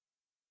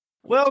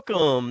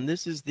Welcome.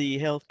 This is the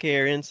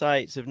Healthcare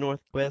Insights of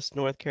Northwest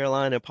North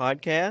Carolina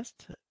podcast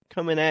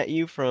coming at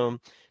you from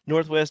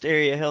Northwest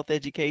Area Health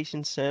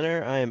Education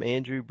Center. I am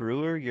Andrew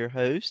Brewer, your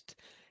host,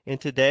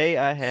 and today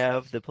I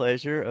have the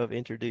pleasure of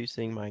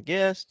introducing my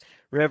guest,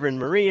 Reverend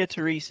Maria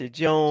Teresa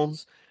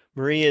Jones.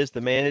 Maria is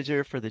the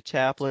manager for the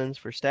chaplains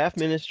for staff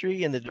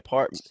ministry in the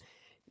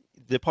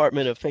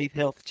Department of Faith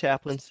Health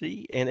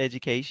Chaplaincy and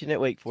Education at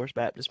Wake Forest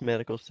Baptist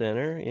Medical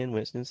Center in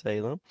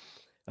Winston-Salem.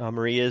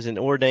 Maria is an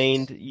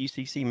ordained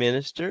UCC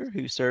minister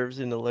who serves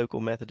in the local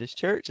Methodist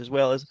church as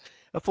well as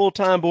a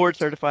full-time board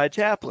certified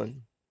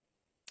chaplain.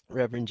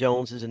 Reverend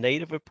Jones is a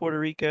native of Puerto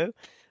Rico,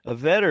 a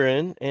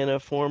veteran, and a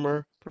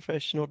former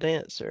professional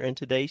dancer. And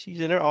today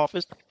she's in her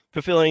office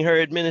fulfilling her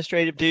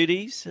administrative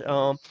duties.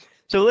 So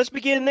let's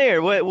begin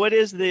there. What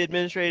is the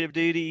administrative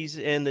duties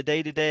and the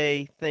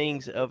day-to-day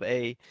things of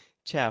a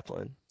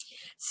chaplain?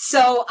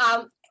 So,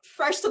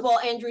 first of all,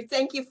 Andrew,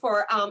 thank you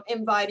for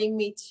inviting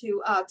me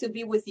to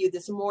be with you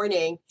this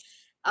morning.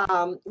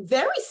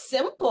 Very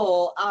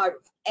simple.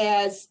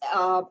 As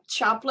a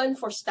chaplain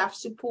for staff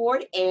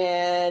support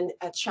and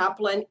a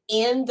chaplain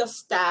in the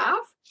staff,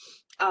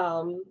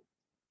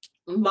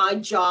 my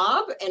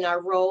job and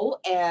our role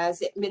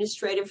as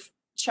administrative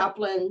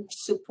chaplain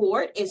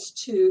support is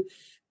to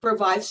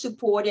provide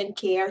support and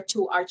care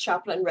to our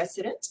chaplain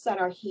residents that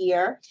are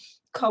here,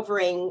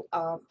 covering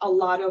a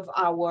lot of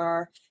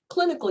our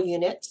clinical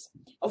units.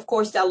 Of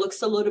course, that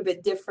looks a little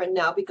bit different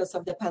now because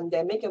of the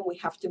pandemic, and we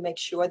have to make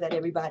sure that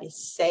everybody's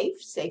safe,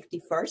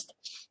 safety first.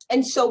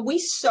 And so we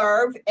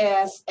serve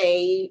as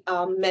a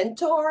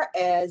mentor,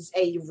 as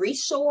a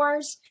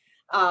resource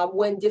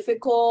when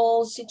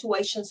difficult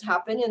situations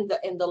happen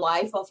in the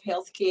life of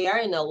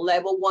healthcare in a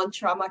level 1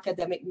 trauma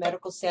academic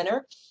medical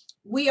center.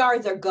 We are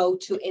the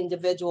go-to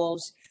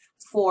individuals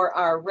for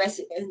our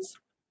residents,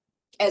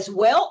 as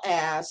well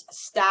as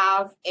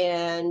staff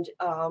and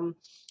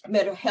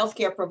mental health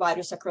care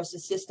providers across the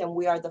system.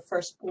 We are the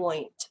first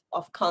point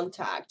of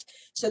contact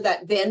so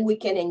that then we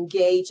can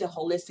engage a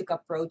holistic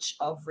approach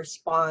of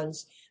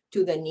response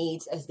to the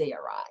needs as they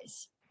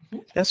arise.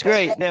 That's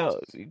great. Now,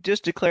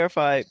 just to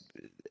clarify,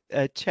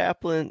 a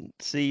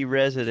chaplaincy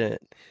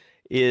resident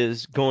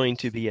is going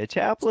to be a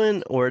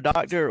chaplain or a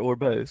doctor or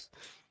both?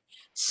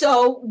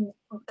 So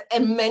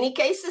in many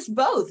cases,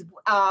 both.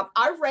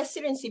 Our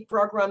residency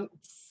program,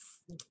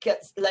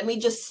 let me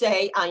just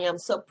say, I am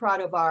so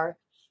proud of our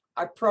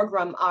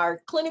program,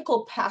 our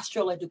clinical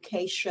pastoral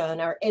education,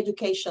 our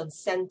education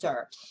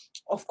center.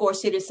 Of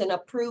course, it is an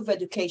approved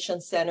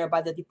education center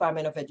by the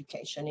Department of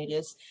Education. It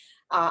is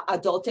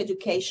adult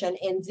education.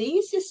 And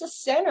this is a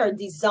center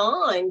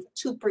designed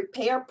to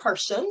prepare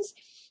persons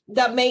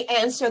that may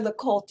answer the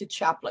call to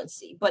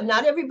chaplaincy. But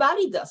not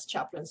everybody does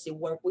chaplaincy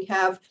work. We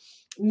have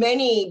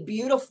many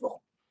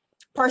beautiful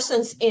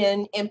persons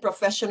in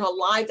professional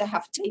life that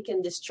have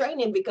taken this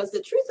training, because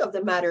the truth of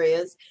the matter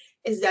is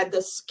that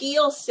the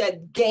skill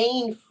set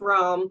gained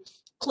from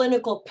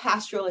clinical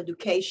pastoral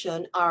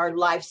education are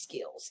life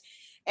skills.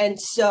 And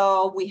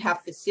so we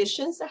have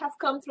physicians that have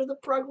come through the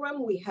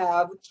program. We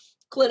have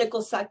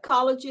clinical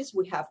psychologists.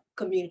 We have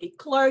community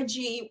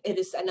clergy. It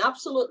is an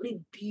absolutely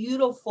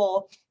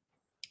beautiful,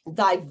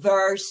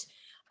 diverse,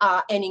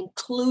 and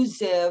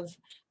inclusive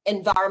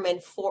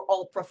environment for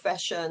all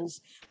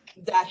professions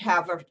that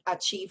have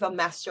achieved a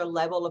master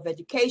level of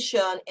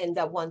education and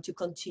that want to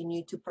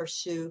continue to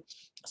pursue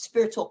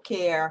spiritual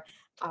care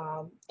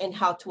and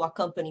how to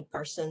accompany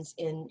persons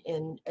in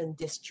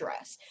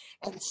distress.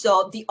 And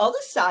so the other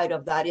side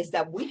of that is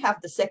that we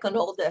have the second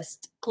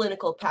oldest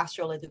clinical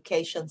pastoral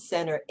education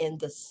center in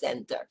the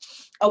center,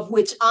 of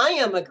which I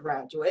am a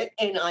graduate,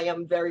 and I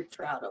am very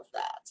proud of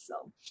that.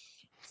 So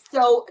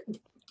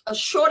a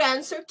short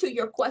answer to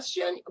your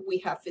question: we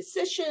have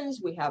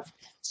physicians, we have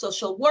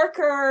social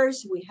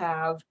workers, we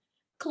have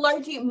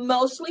clergy,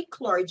 mostly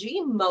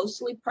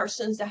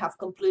persons that have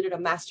completed a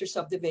Master's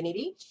of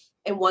Divinity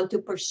and want to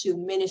pursue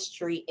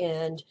ministry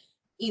in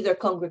either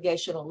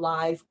congregational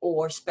life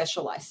or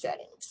specialized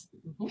settings.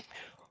 Mm-hmm.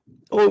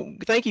 Oh,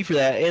 thank you for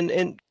that.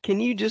 And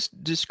can you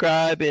just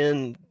describe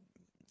in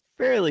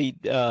fairly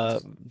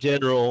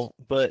general,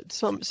 but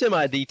some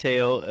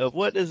semi-detail of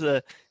what does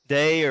a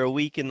day or a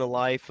week in the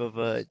life of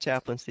a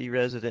chaplaincy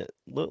resident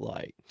look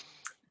like?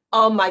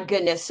 Oh my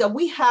goodness. So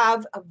we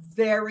have a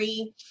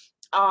very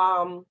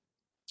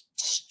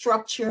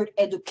structured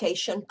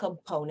education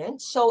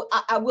component. So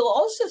I will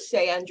also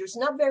say, Andrew, it's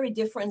not very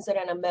different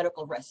than a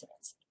medical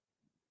residency.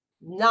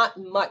 Not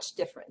much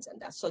difference in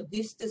that. So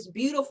this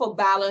beautiful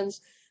balance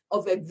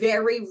of a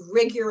very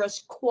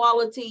rigorous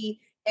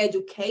quality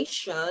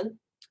education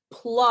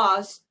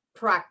plus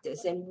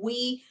practice. And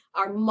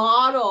our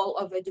model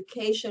of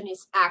education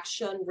is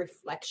action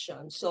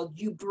reflection. So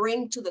you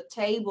bring to the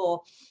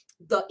table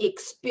the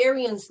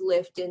experience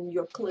lived in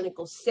your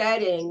clinical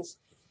settings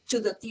to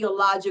the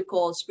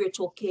theological,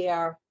 spiritual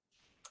care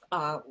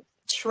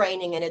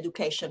training and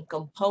education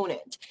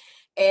component.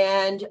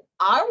 And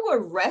our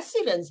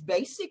residents,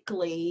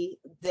 basically,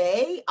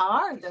 they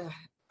are the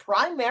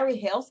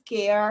primary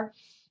healthcare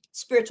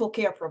spiritual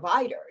care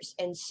providers.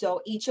 And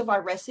so each of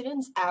our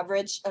residents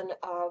average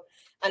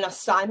an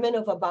assignment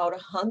of about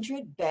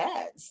 100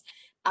 beds,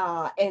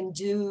 and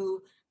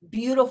do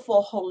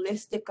beautiful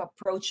holistic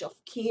approach of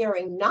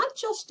caring, not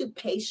just to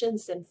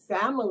patients and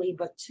family,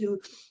 but to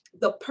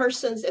the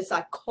persons, as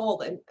I call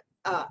them,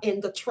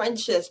 in the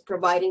trenches,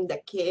 providing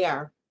the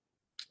care,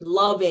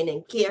 loving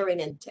and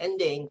caring and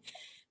tending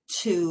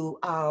to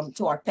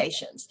our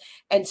patients.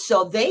 And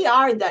so they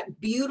are that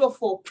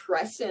beautiful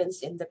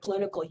presence in the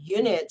clinical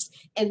units.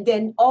 And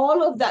then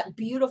all of that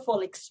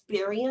beautiful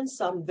experience,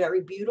 some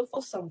very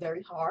beautiful, some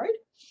very hard,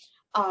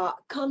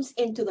 comes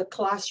into the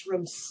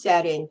classroom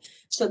setting,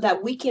 so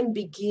that we can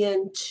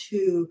begin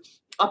to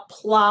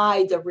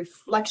apply the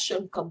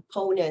reflection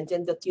component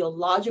and the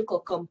theological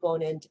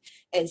component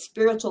and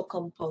spiritual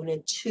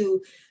component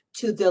to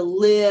the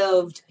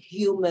lived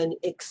human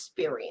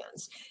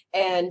experience.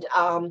 And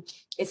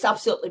it's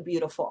absolutely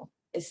beautiful.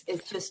 It's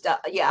just,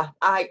 yeah,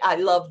 I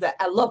love that.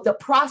 I love the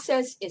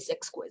process. It's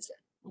exquisite.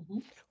 Mm-hmm.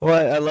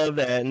 Well, I love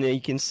that, and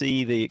you can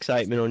see the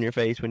excitement on your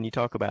face when you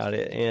talk about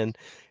it. And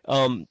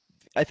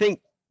I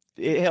think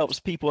it helps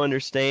people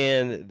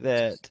understand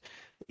that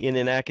in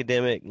an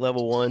academic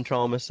level one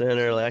trauma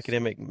center,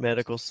 academic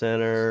medical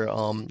center,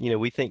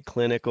 we think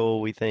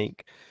clinical, we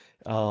think,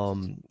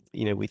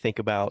 we think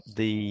about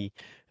the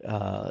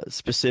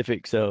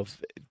specifics of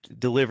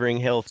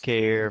delivering health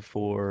care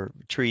for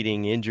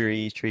treating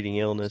injuries, treating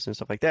illness, and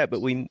stuff like that.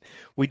 But we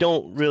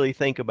don't really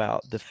think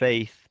about the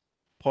faith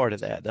part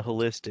of that, the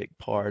holistic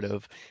part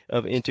of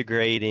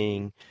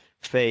integrating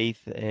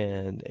faith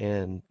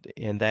and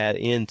that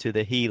into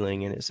the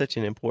healing. And it's such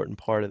an important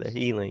part of the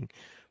healing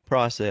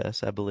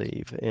process, I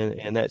believe.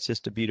 And that's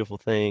just a beautiful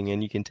thing.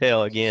 And you can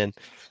tell, again,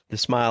 the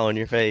smile on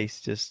your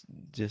face just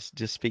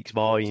speaks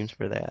volumes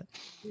for that.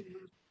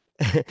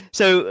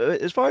 So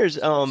as far as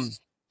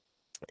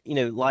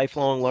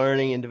lifelong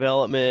learning and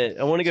development,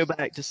 I want to go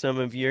back to some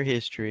of your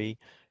history.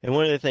 And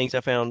one of the things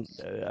I found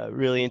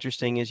really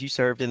interesting is you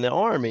served in the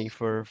Army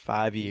for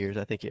 5 years,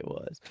 I think it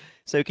was.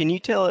 So can you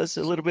tell us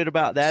a little bit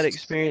about that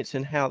experience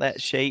and how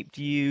that shaped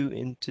you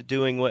into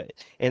doing what,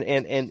 and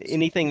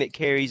anything that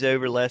carries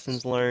over,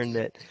 lessons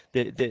learned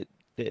that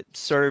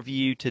serve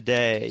you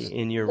today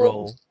in your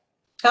role?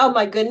 Oh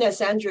my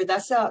goodness, Andrew,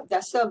 that's a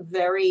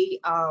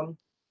very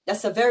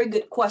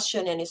good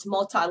question, and it's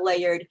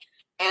multi-layered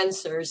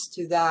answers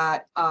to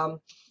that.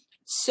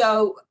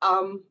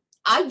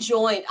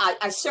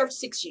 I served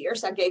 6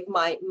 years. I gave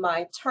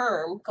my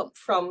term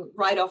from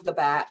right off the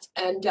bat,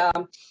 and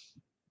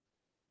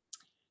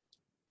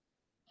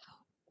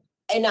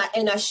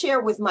I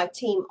share with my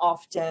team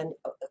often,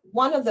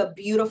 one of the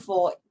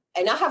beautiful,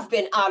 and I have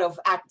been out of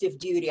active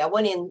duty. I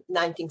went in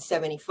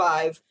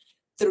 1975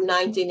 through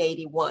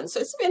 1981, so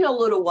it's been a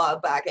little while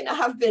back, and I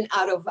have been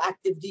out of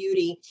active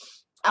duty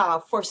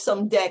for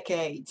some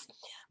decades.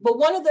 But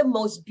one of the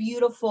most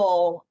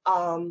beautiful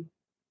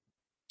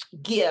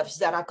gifts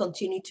that I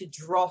continue to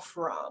draw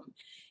from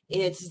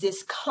is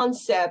this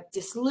concept,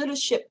 this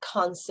leadership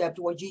concept,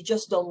 where you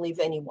just don't leave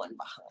anyone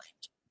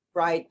behind,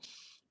 right?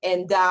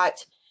 And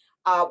that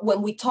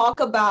when we talk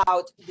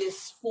about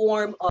this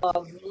form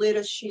of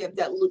leadership,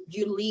 that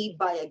you lead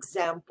by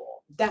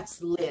example,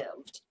 that's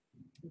lived.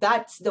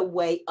 That's the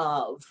way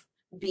of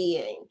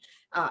being.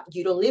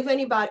 You don't leave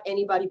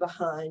anybody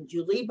behind.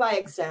 You lead by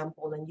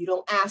example, and you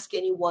don't ask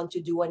anyone to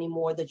do any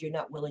more that you're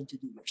not willing to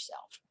do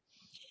yourself.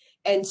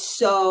 And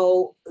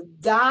so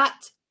that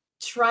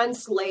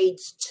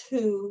translates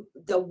to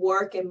the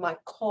work and my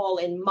call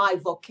and my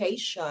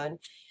vocation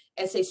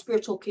as a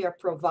spiritual care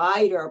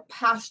provider,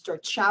 pastor,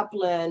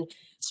 chaplain,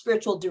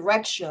 spiritual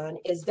direction,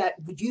 is that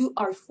you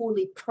are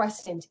fully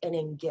present and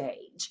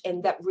engaged,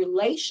 and that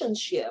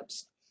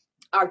relationships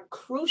are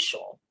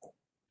crucial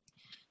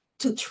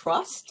to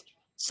trust,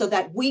 so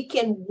that we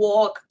can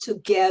walk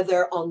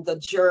together on the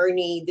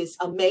journey, this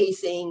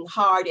amazing,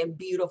 hard, and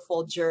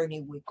beautiful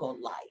journey we call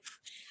life.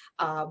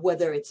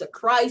 Whether it's a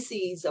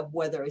crisis, or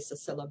whether it's a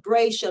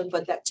celebration,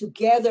 but that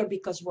together,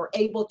 because we're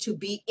able to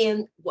be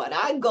in what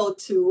I go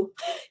to,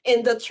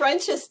 in the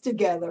trenches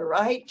together,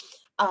 right?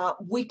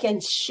 We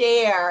can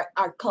share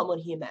our common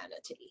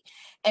humanity.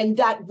 And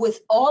that with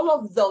all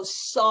of those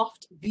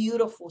soft,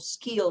 beautiful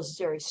skills,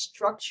 there is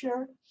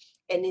structure.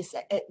 And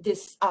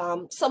this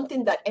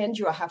something that,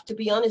 Andrew, I have to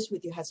be honest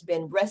with you, has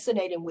been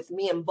resonating with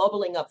me and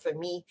bubbling up for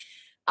me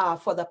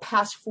for the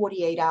past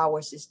 48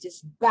 hours, is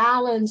this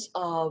balance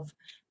of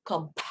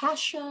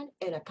compassion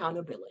and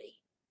accountability,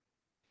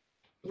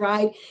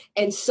 right?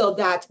 And so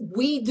that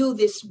we do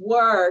this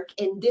work,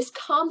 and this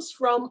comes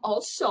from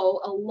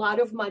also a lot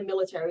of my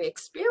military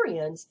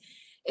experience,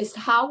 is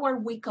how are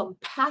we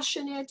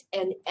compassionate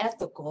and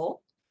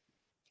ethical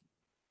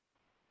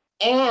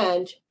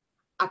and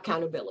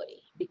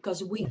accountability,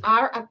 because we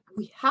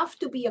have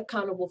to be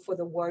accountable for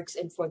the works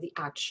and for the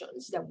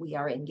actions that we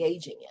are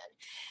engaging in.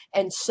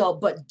 And so,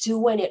 but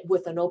doing it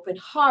with an open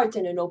heart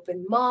and an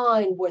open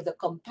mind, where the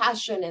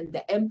compassion and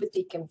the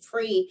empathy can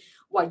free,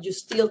 while you're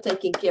still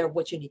taking care of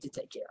what you need to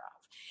take care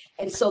of.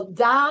 And so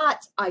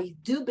that I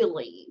do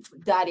believe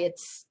that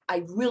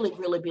I really,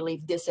 really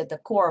believe this at the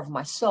core of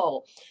my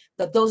soul,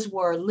 that those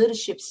were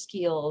leadership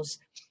skills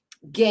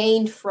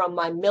gained from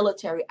my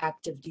military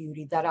active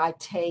duty that I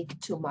take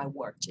to my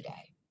work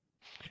today.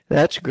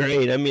 That's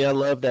great. I mean, I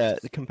love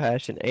that, the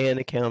compassion and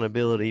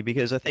accountability,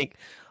 because I think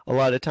a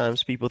lot of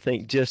times people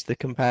think just the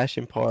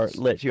compassion part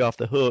lets you off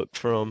the hook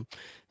from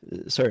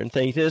certain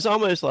things. It's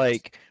almost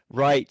like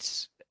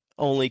rights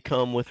only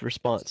come with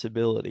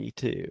responsibility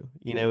too.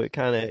 You know, it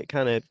kind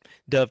of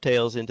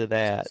dovetails into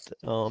that.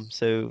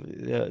 So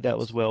that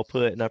was well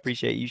put, and I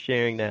appreciate you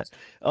sharing that.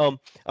 I'm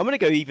going to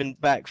go even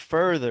back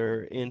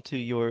further into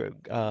your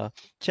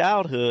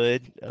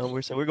childhood.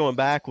 So we're going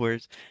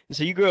backwards. And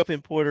so you grew up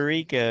in Puerto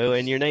Rico,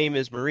 and your name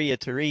is Maria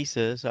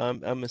Teresa. So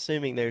I'm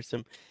assuming there's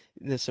some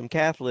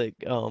Catholic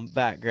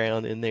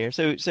background in there.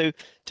 So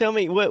tell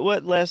me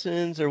what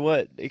lessons or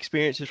what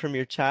experiences from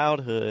your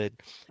childhood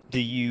do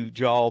you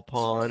draw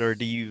upon or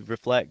do you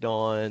reflect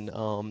on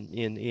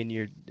in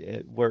your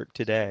work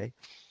today?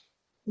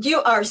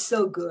 You are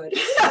so good.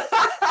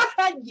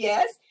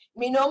 Yes,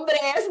 mi nombre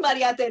es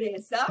María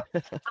Teresa.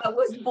 I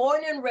was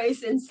born and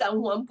raised in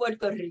San Juan,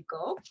 Puerto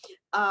Rico.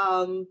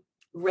 Um,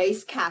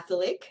 Raised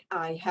Catholic.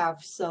 I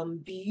have some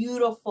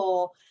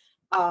beautiful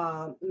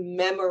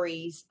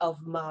memories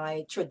of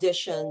my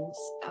traditions,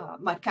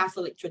 my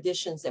Catholic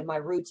traditions and my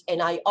roots,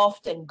 and I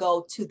often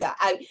go to that.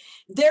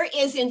 There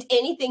isn't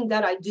anything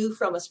that I do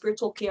from a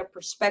spiritual care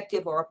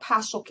perspective or a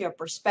pastoral care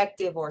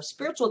perspective or a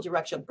spiritual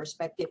direction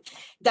perspective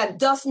that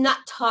does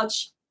not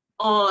touch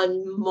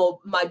on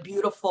my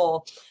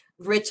beautiful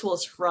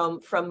rituals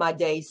from my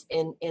days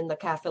in the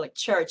Catholic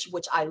Church,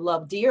 which I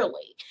love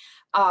dearly.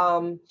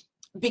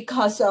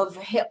 Because of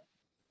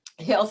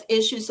health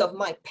issues of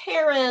my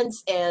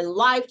parents and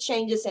life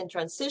changes and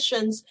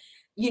transitions,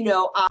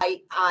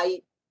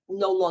 I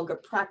no longer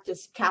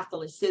practice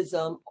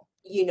Catholicism,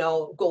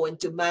 going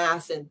to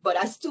mass, but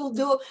I still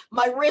do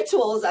my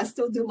rituals, I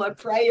still do my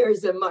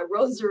prayers and my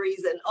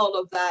rosaries and all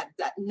of that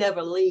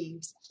never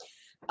leaves.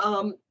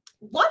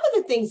 One of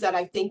the things that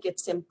I think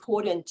it's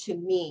important to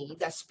me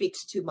that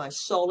speaks to my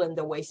soul and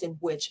the ways in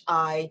which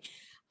I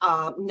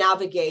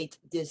navigate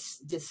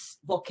this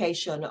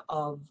vocation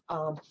of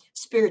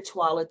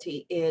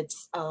spirituality.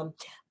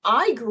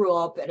 I grew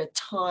up at a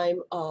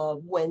time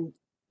of when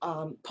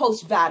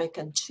post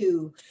Vatican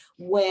II,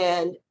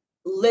 when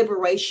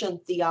liberation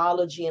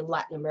theology in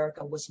Latin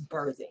America was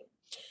birthing.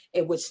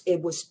 It was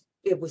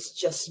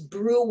just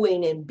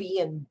brewing and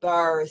being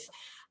birthed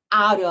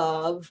out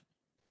of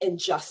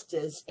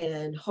injustice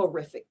and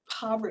horrific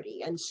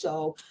poverty. And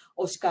so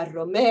Oscar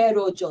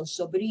Romero, John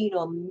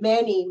Sobrino,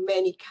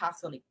 many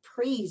Catholic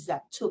priests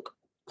that took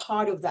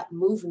part of that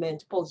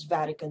movement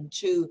post-Vatican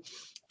II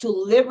to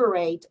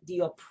liberate the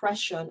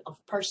oppression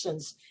of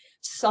persons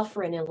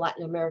suffering in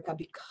Latin America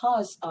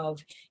because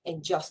of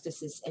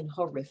injustices and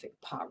horrific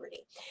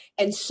poverty.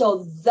 And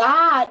so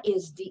that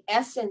is the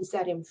essence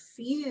that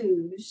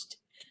infused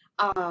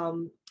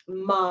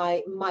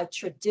my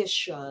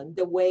tradition,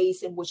 the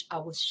ways in which I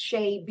was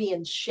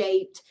being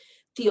shaped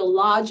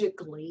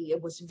theologically.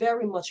 It was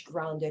very much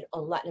grounded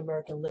on Latin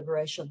American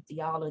liberation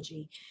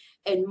theology.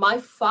 And my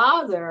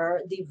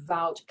father,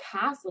 devout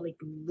Catholic,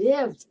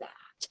 lived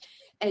that.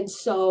 And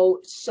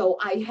so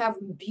I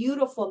have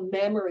beautiful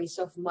memories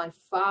of my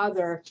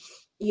father,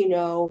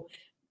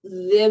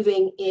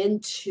 living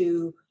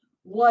into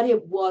what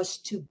it was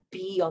to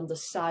be on the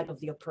side of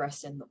the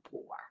oppressed and the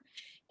poor.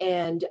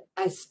 And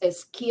as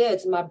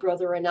kids, my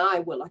brother and I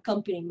will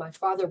accompany my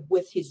father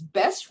with his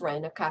best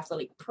friend, a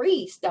Catholic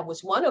priest that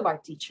was one of our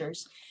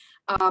teachers,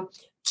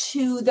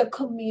 to the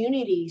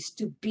communities,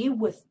 to be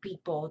with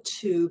people,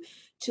 to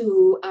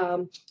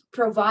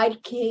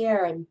provide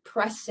care and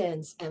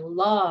presence and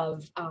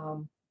love,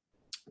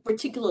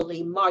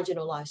 particularly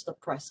marginalized,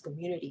 oppressed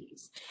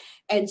communities.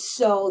 And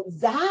so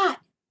that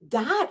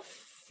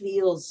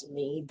feels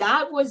me.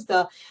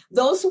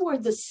 Those were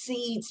the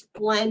seeds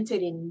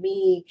planted in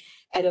me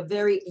at a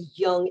very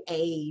young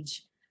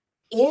age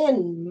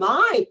in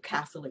my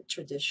Catholic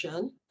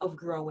tradition of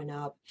growing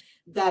up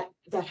that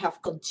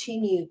have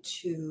continued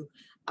to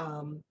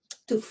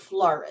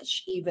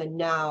flourish even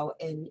now,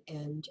 and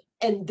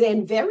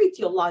then very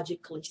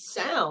theologically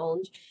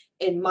sound.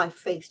 In my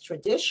faith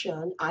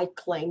tradition, I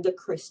claim the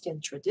Christian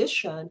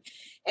tradition.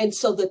 And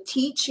so the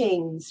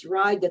teachings,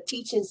 right, the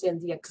teachings and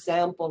the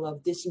example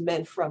of this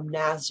man from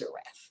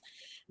Nazareth,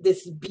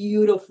 this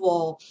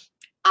beautiful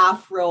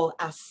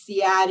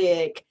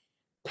Afro-Asiatic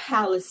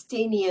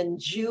Palestinian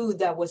Jew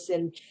that was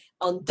an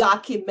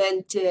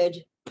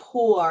undocumented,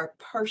 poor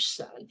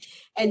person.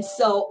 And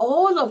so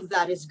all of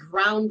that is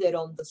grounded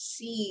on the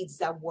seeds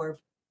that was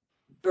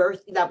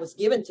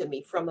given to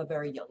me from a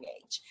very young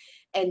age.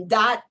 And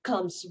that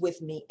comes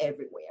with me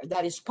everywhere.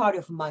 That is part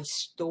of my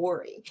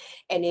story.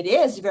 And it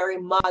is very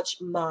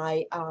much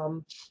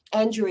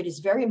Andrew, it is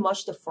very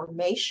much the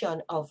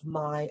formation of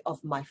my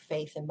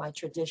faith and my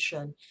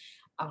tradition,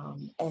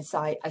 as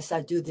I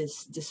do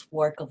this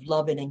work of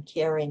loving and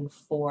caring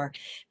for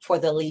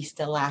the least,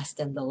 the last,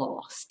 and the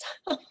lost.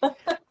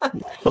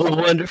 Well,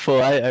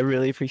 wonderful. I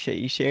really appreciate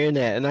you sharing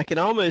that. And I can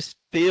almost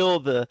feel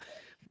the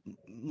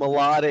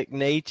melodic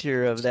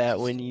nature of that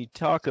when you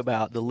talk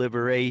about the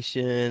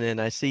liberation,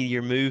 and I see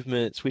your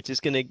movements, which is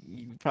going to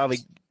probably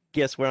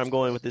guess where I'm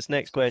going with this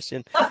next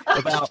question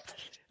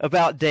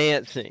about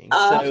dancing.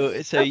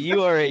 Uh, So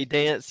you are a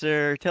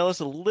dancer. Tell us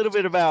a little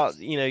bit about,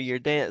 your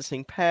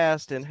dancing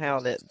past and how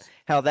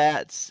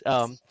that's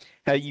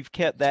how you've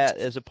kept that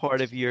as a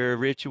part of your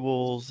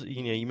rituals.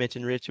 You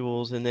mentioned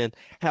rituals, and then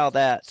how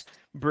that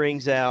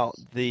brings out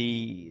just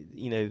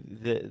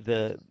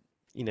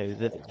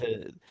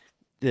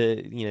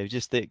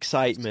the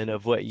excitement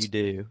of what you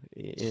do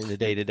in a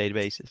day-to-day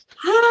basis.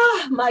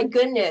 my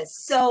goodness.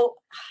 So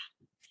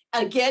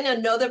again,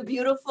 another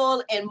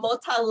beautiful and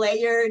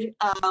multi-layered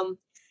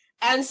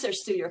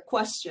answers to your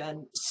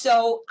question.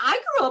 So I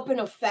grew up in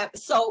a family.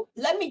 So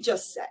let me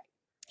just say,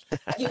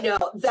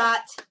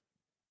 that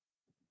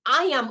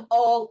I am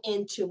all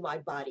into my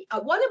body. I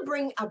want to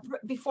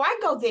before I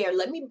go there,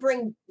 let me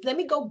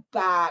go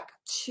back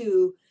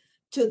to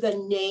the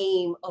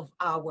name of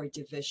our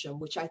division,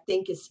 which I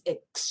think is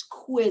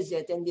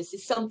exquisite. And this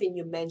is something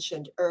you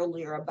mentioned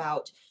earlier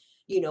about,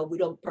 we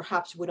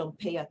don't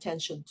pay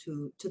attention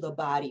to the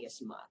body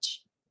as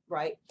much,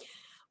 right?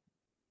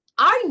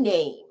 Our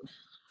name,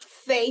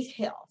 Faith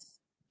Health,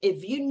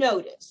 if you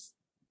notice,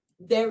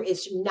 there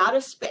is not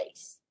a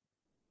space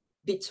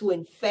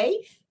between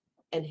faith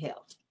and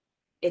health.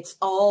 It's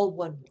all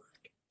one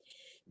word.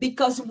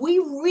 Because we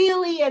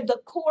really, at the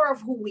core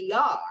of who we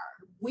are,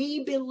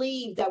 we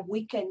believe that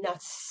we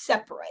cannot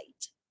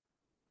separate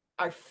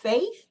our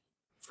faith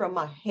from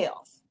our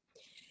health.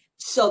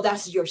 So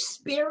that's your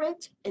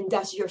spirit and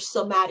that's your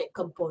somatic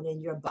component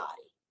in your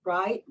body,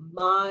 right?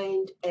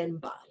 Mind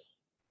and body.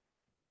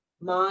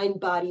 Mind,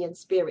 body, and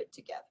spirit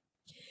together.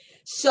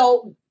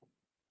 So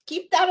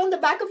keep that on the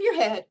back of your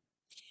head.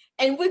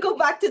 And we go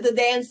back to the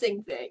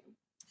dancing thing.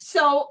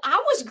 So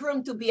I was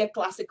groomed to be a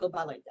classical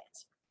ballet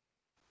dancer.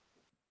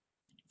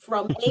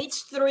 From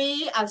age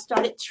 3, I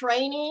started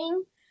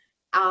training.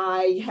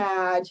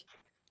 I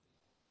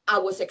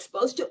was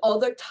exposed to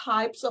other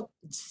types of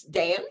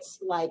dance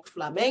like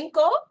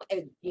flamenco,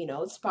 and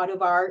it's part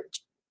of our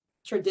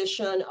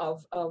tradition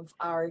of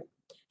our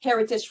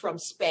heritage from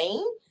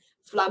Spain.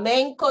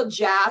 Flamenco,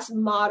 jazz,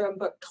 modern,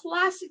 but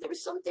classic. There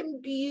was something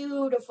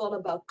beautiful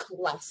about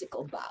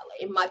classical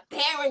ballet, and my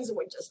parents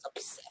were just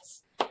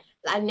obsessed.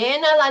 La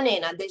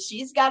nena, that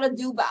she's got to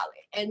do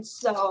ballet. And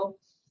so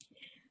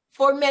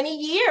for many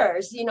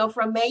years,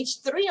 from age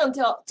 3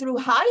 through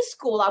high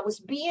school, I was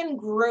being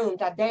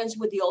groomed. I danced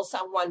with the Old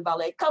San Juan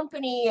Ballet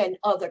Company and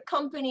other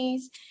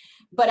companies,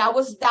 but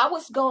that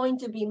was going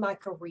to be my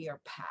career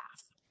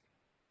path.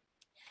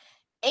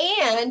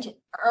 And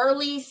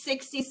early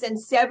 60s and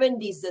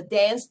 70s, the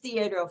Dance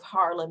Theater of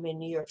Harlem in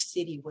New York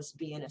City was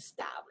being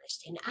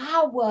established. And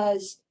I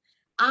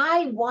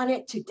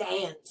wanted to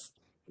dance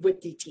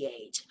with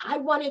DTH. I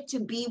wanted to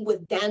be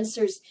with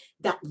dancers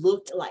that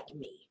looked like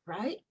me,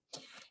 right?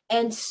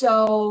 And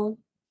so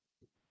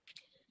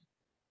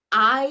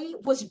I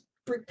was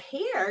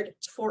prepared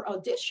for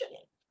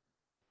auditioning.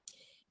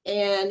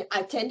 And I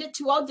attended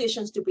 2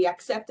 auditions to be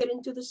accepted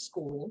into the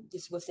school.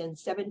 This was in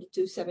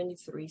 72,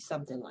 73,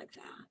 something like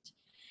that.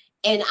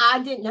 And I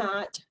did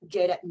not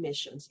get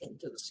admissions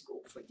into the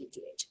school for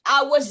DTH.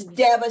 I was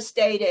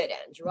devastated,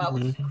 Andrew. I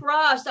was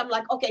crushed. I'm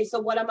like, okay, so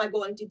what am I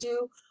going to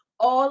do?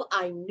 All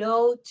I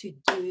know to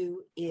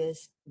do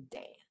is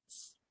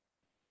dance.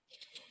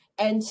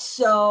 And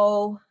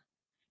so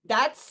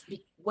that's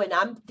when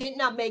I did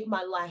not make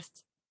my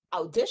last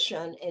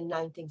audition in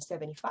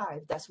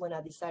 1975. That's when I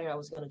decided I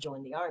was going to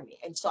join the Army.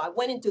 And so I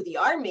went into the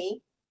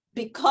Army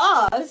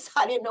because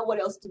I didn't know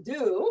what else to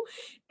do.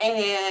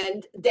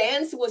 And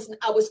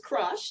I was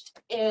crushed.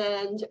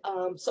 And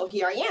so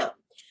here I am.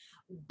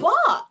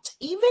 But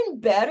even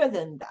better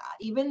than that,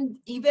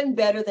 even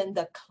better than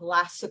the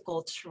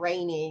classical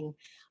training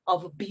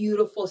of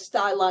beautiful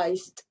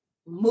stylized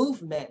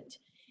movement,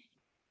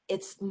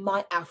 it's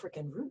my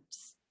African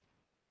roots,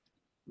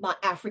 my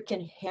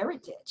African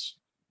heritage,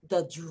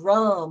 the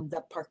drum,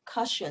 the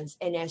percussions.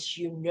 And as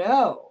you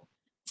know,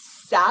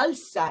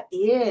 salsa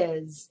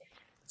is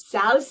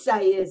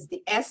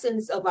the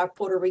essence of our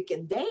Puerto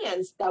Rican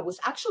dance that was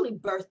actually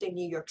birthed in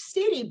New York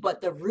City,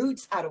 but the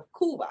roots out of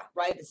Cuba,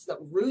 right? It's the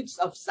roots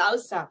of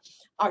salsa,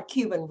 our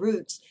Cuban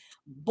roots,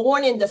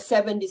 born in the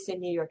 70s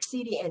in New York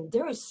City. And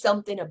there is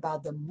something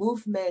about the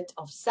movement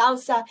of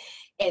salsa,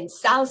 and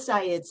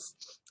salsa is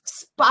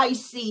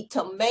spicy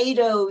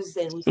tomatoes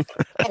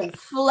and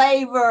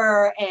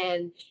flavor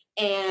and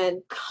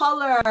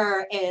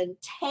color and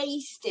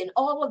taste and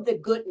all of the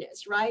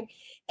goodness, right?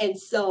 And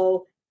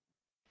so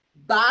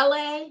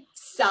ballet,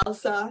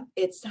 salsa,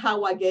 it's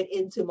how I get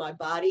into my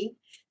body.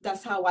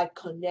 That's how I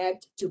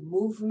connect to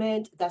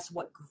movement. That's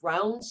what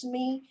grounds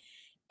me.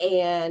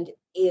 And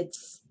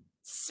it's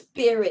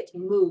spirit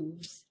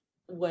moves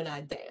when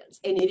I dance.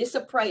 And it is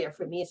a prayer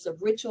for me. It's a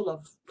ritual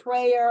of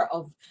prayer,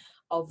 of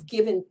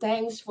giving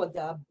thanks for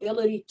the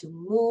ability to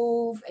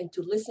move and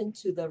to listen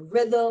to the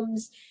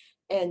rhythms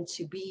and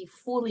to be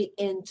fully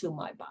into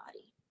my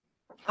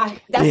body?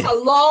 That's a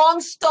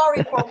long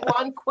story for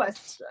one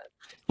question.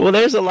 Well,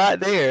 there's a lot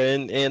there,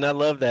 and I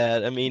love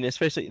that. I mean,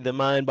 especially the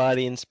mind,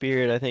 body, and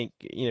spirit. I think,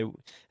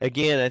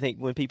 again, I think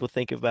when people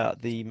think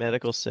about the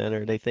medical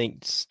center, they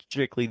think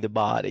strictly the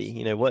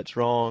body. What's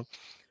wrong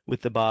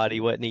with the body,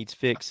 what needs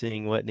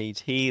fixing, what needs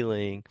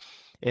healing,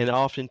 and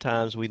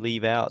oftentimes we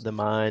leave out the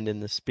mind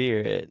and the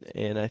spirit.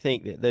 And I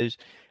think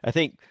I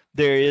think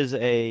there is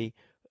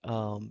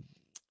um,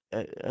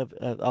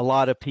 a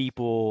lot of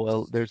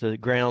people, there's a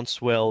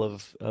groundswell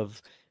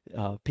of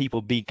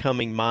people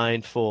becoming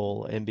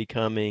mindful and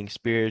becoming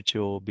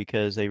spiritual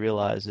because they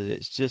realize that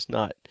it's just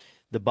not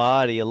the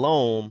body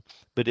alone,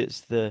 but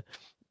it's the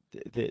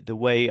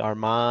way our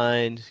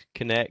mind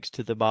connects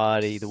to the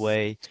body, the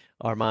way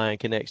our mind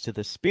connects to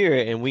the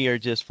spirit, and we are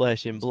just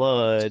flesh and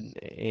blood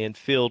and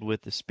filled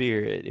with the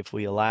spirit if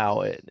we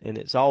allow it. And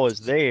it's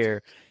always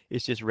there.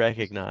 It's just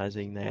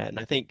recognizing that. And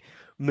I think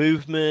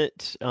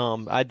movement,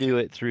 I do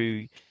it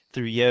through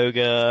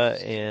yoga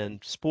and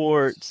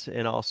sports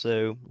and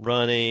also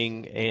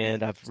running,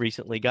 and I've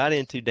recently got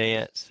into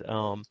dance.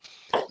 So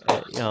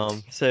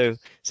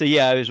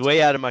yeah, it was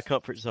way out of my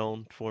comfort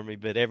zone for me,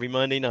 but every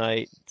Monday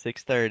night,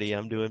 6:30,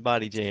 I'm doing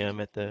body jam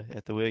at the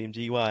William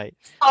G. White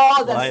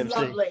Oh, that's YMCA.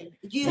 lovely.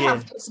 You Yeah.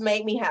 have just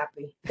made me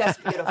happy. That's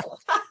beautiful.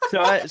 So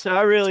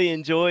I really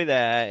enjoy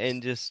that,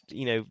 and just,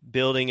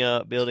 building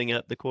up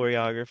the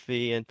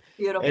choreography, and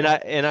Beautiful.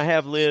 I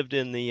have lived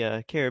in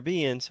the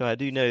Caribbean, so I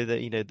do know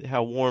that,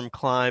 how warm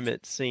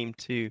climates seem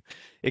to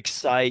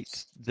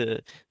excite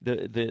the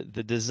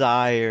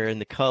desire and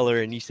the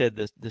color, and you said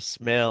the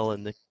smell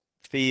and the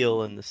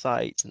feel and the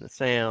sights and the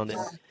sound,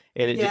 Yeah.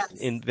 and it just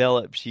Yes.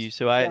 envelops you.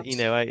 So I,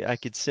 Yes. I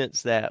could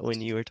sense that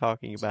when you were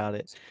talking about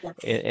it, Yes.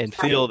 and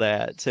Right. feel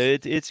that. So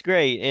it's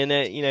great, and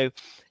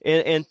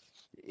and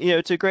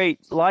it's a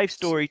great life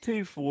story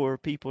too for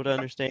people to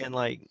understand.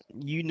 Like,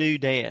 you knew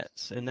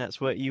dance, and that's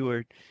what you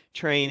were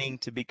training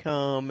to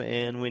become.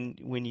 And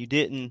when you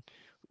didn't,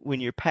 when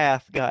your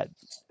path got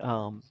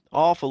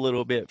off a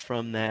little bit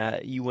from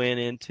that, you went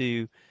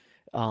into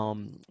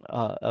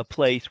a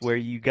place where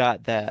you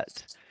got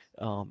that.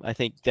 I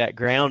think that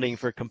grounding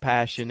for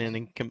compassion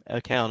and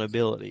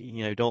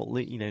accountability. Don't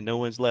no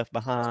one's left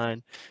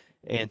behind,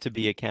 and to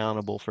be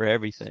accountable for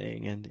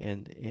everything.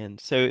 And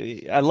so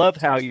I love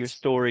how your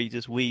story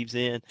just weaves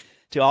in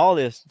to all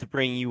this to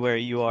bring you where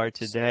you are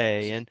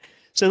today. And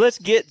so let's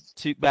get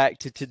to back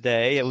to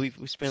today. We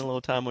spent a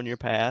little time on your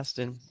past,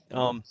 and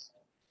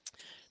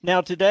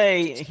now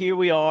today here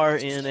we are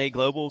in a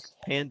global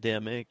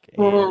pandemic,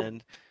 Mhm.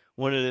 and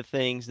one of the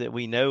things that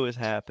we know is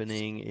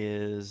happening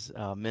is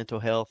mental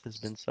health has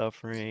been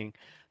suffering.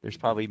 There's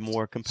probably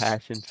more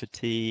compassion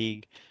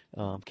fatigue,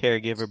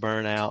 caregiver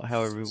burnout,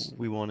 however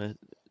we want to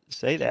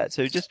say that.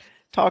 So just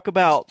talk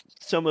about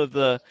some of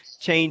the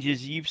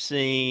changes you've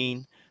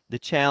seen, the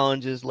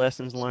challenges,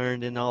 lessons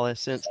learned, and all that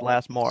since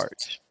last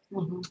March.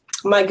 Mhm.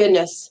 My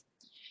goodness.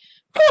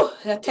 Whew,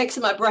 that takes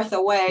my breath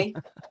away.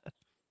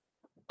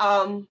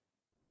 Um,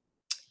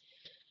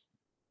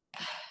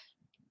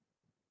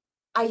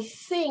 I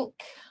think,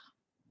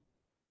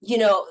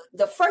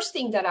 the first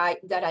thing that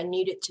I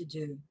needed to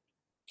do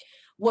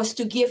was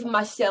to give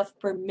myself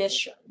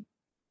permission.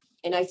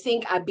 And I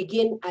think I'm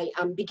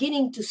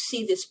beginning to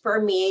see this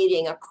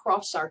permeating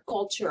across our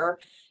culture,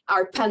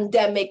 our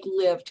pandemic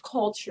lived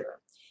culture,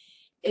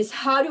 is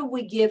how do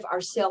we give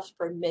ourselves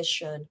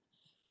permission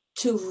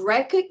to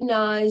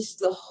recognize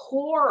the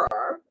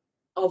horror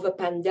of a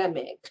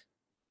pandemic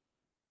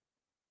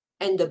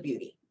and the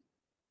beauty?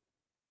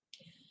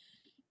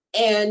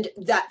 And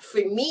that, for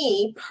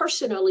me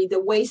personally, the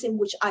ways in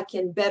which I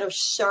can better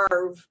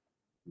serve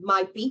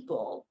my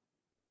people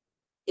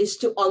is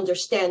to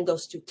understand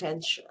those two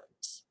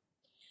tensions.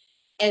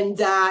 And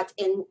that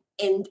in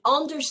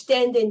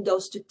understanding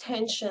those two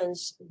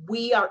tensions,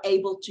 we are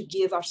able to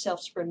give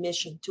ourselves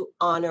permission to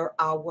honor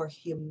our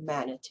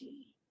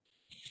humanity.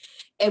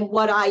 And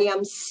what I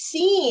am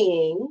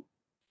seeing,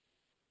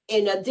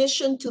 in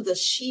addition to the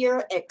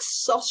sheer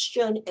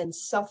exhaustion and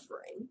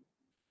suffering,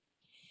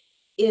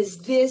 is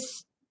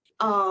this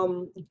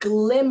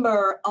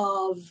glimmer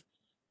of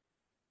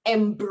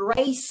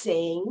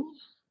embracing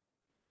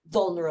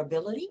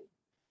vulnerability,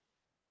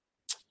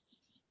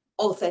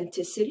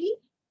 authenticity,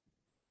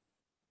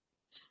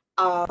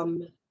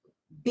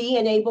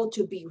 being able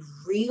to be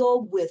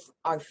real with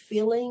our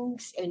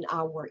feelings and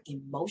our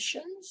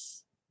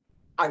emotions,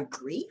 our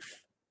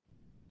grief.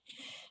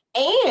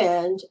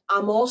 And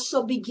I'm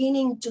also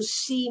beginning to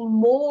see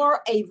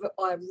more a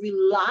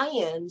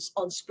reliance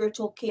on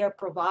spiritual care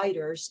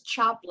providers,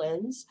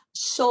 chaplains,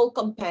 soul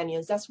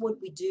companions. That's what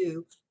we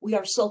do. We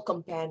are soul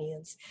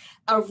companions.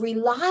 A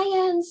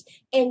reliance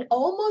and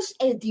almost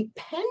a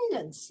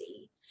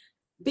dependency,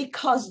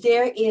 because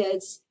there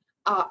is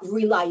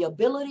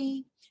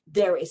reliability,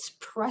 there is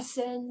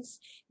presence,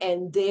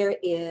 and there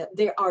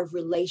are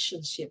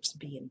relationships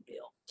being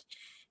built.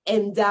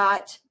 And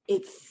that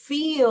it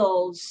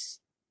feels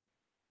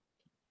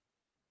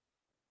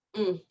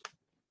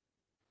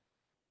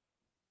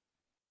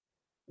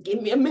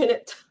Give me a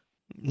minute.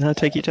 No,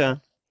 take your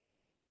time.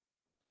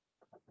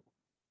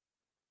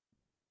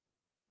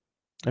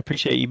 I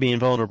appreciate you being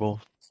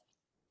vulnerable.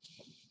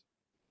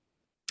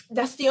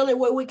 That's the only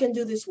way we can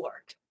do this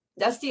work.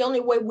 That's the only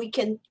way we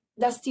can,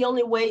 that's the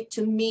only way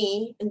to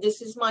me, and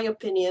this is my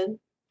opinion,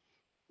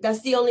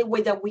 that's the only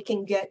way that we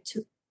can get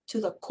to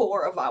the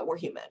core of our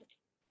humanity.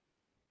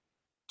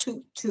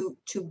 To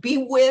be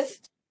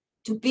with,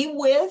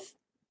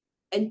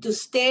 and to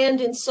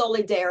stand in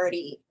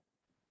solidarity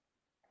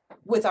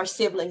with our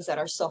siblings that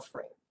are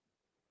suffering.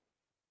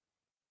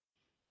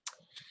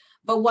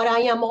 But what I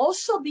am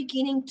also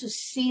beginning to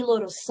see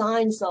little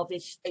signs of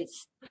is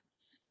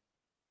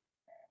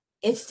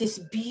it's this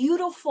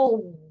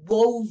beautiful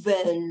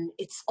woven,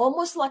 it's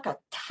almost like a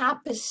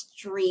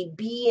tapestry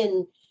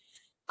being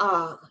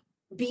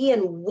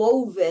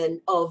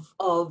woven of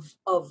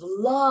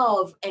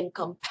love and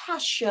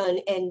compassion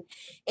and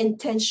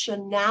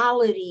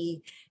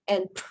intentionality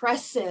and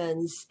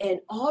presence and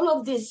all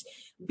of these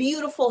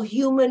beautiful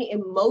human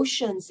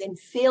emotions and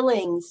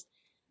feelings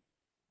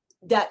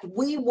that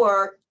we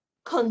were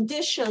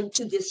conditioned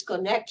to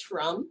disconnect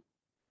from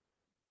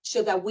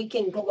so that we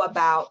can go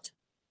about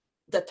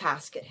the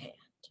task at hand,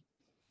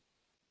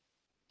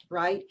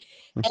 right?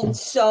 Mm-hmm. And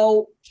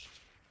so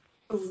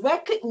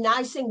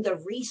recognizing the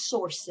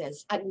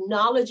resources,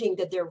 acknowledging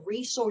that there are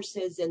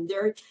resources and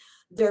there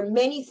are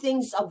many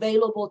things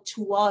available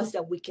to us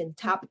that we can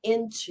tap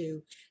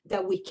into,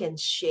 that we can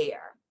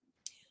share.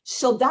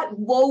 So that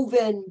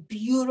woven,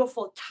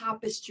 beautiful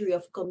tapestry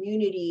of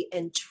community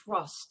and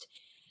trust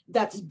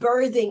that's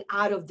birthing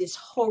out of this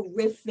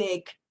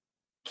horrific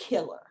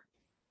killer,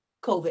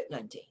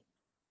 COVID-19.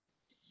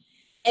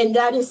 And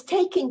that is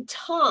taking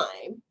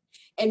time.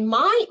 And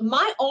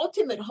my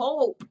ultimate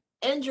hope,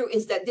 Andrew,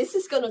 is that this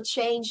is going to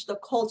change the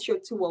culture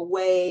to a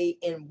way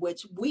in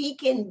which we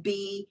can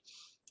be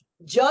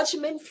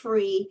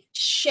judgment-free,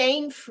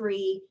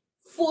 shame-free,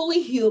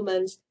 fully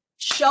humans,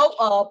 show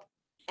up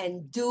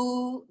and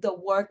do the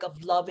work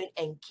of loving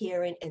and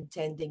caring and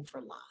tending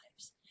for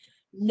lives.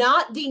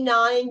 Not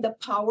denying the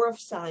power of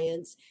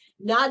science,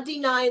 not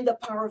denying the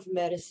power of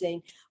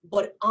medicine,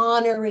 but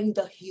honoring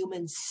the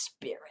human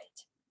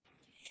spirit.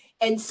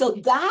 And so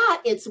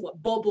that is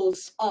what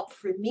bubbles up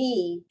for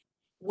me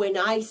when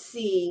I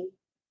see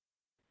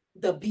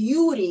the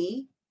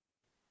beauty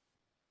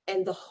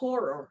and the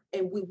horror,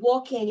 and we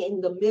walking in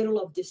the middle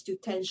of these two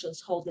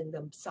tensions, holding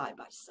them side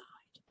by side.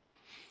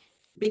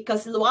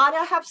 Because what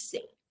I have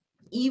seen,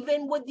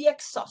 even with the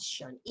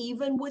exhaustion,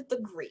 even with the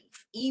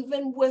grief,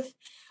 even with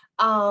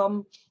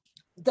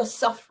the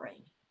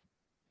suffering,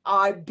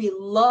 our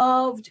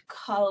beloved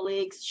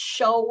colleagues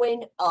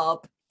showing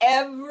up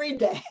every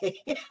day.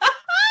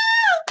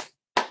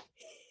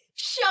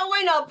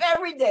 Showing up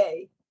every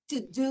day to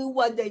do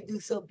what they do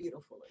so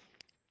beautifully.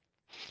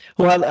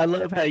 Well, I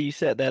love how you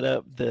set that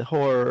up, the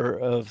horror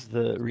of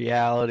the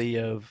reality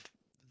of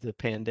the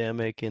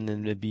pandemic and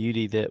then the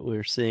beauty that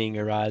we're seeing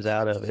arise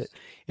out of it.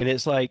 And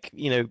it's like,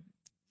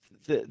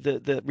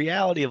 the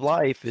reality of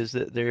life is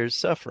that there's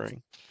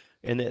suffering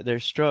and that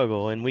there's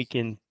struggle, and we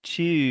can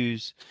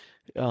choose,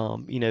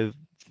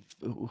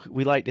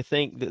 we like to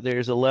think that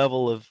there's a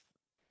level of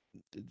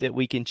that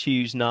we can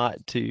choose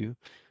not to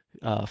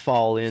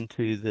fall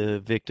into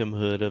the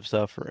victimhood of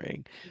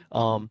suffering.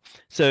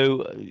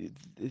 So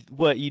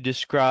what you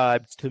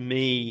described to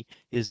me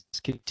is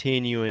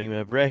continuing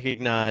of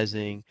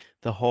recognizing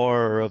the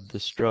horror of the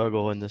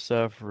struggle and the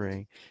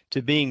suffering,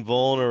 to being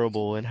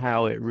vulnerable and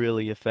how it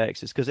really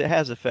affects us, because it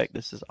has affected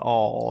us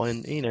all,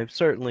 and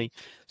certainly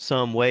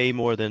some way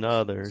more than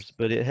others,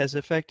 but it has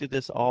affected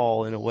us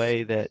all in a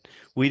way that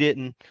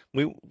a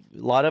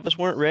lot of us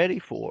weren't ready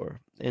for,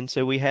 and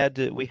so we had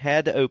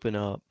to open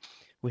up.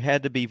 We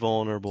had to be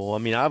vulnerable. I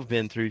mean, I've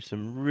been through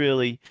some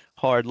really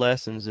hard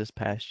lessons this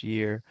past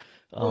year.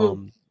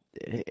 Um,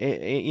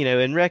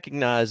 and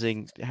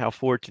recognizing how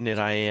fortunate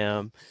I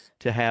am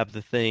to have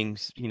the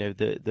things,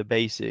 the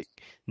basic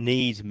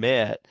needs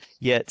met,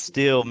 yet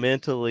still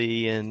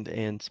mentally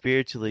and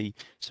spiritually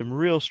some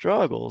real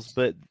struggles.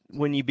 But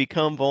when you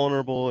become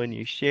vulnerable and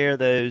you share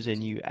those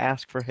and you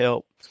ask for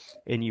help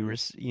and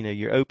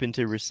you're open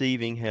to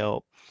receiving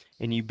help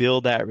and you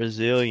build that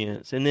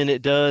resilience, and then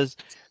it does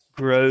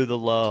grow the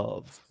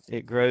love.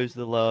 It grows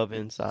the love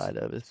inside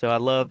of it. So I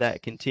love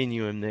that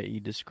continuum that you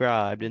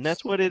described, and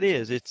that's what it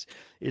is. It's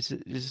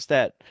just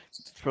that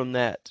from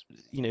that,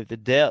 the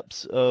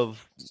depths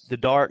of the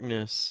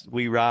darkness,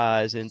 we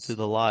rise into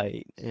the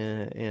light,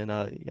 and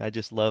I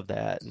just love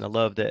that, and I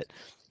love that.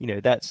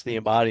 That's the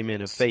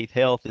embodiment of faith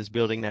health, is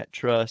building that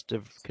trust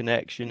of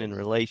connection and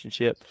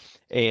relationship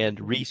and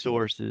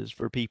resources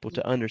for people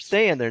to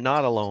understand they're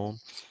not alone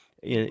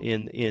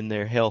in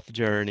their health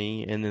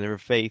journey and in their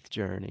faith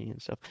journey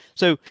and stuff.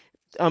 So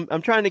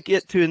I'm trying to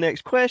get to the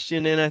next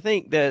question, and I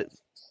think that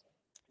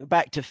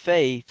back to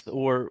faith,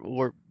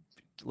 or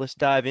let's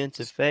dive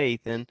into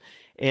faith, and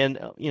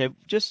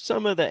just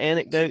some of the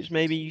anecdotes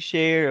maybe you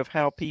share of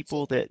how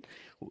people that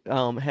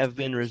have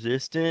been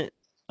resistant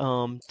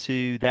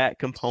to that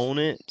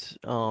component,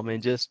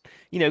 and just,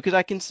 because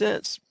I can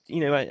sense,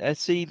 I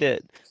see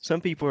that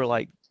some people are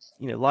like,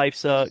 life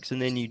sucks and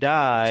then you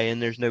die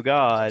and there's no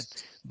God,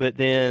 but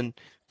then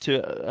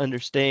to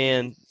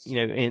understand,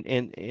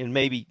 and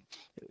maybe,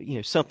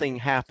 something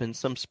happens,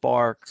 some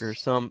spark or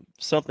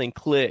something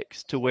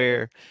clicks to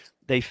where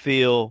they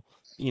feel,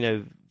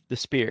 the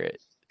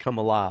spirit come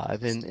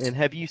alive. And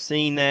have you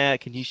seen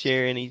that? Can you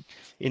share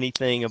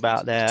anything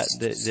about that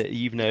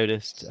you've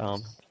noticed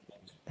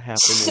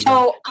happen in the.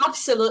 So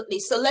absolutely.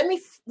 So let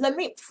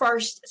me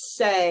first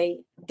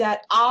say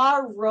that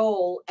our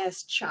role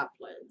as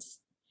chaplains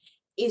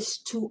is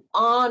to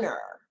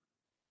honor,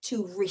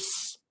 to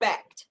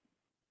respect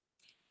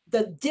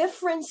the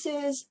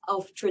differences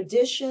of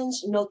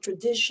traditions, no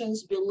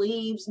traditions,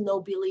 beliefs, no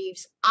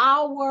beliefs.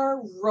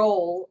 Our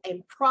role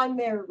and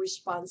primary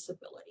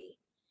responsibility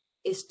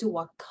is to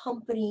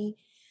accompany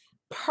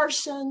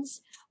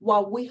persons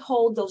while we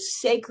hold those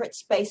sacred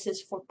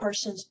spaces for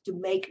persons to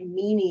make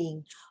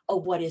meaning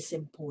of what is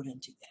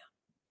important to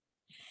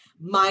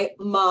them.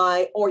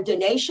 My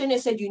ordination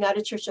as a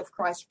United Church of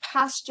Christ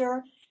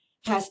pastor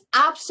has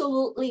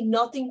absolutely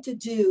nothing to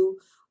do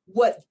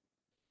with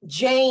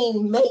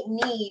Jane may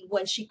need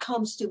when she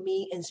comes to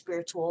me in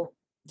spiritual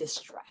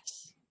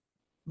distress.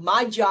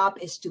 My job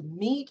is to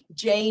meet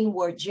Jane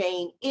where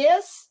Jane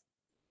is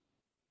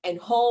and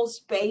hold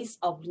space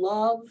of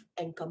love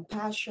and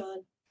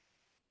compassion,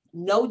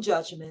 no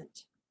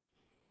judgment,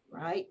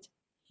 right?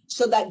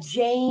 So that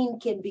Jane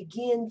can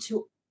begin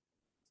to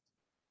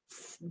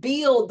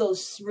build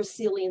those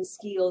resilient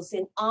skills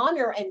and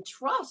honor and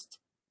trust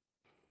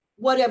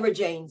whatever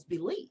Jane's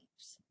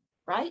believes,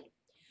 right?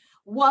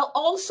 While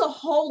also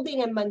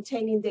holding and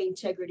maintaining the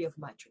integrity of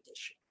my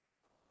tradition,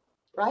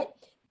 right?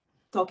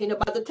 Talking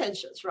about the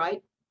tensions,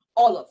 right?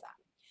 All of that.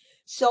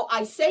 So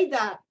I say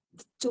that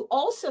to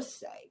also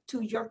say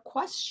to your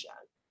question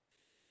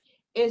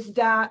is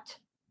that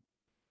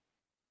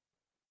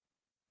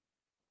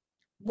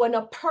when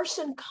a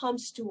person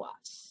comes to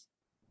us,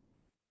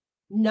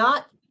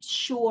 not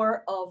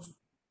sure of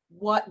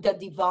what the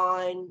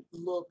divine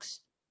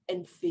looks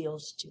and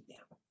feels to them,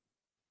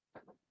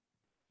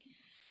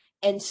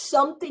 and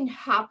something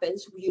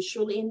happens,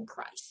 usually in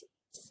crisis,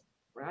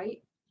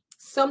 right?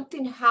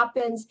 Something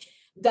happens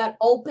that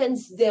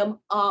opens them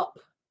up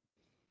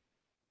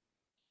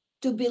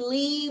to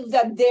believe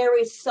that there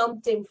is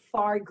something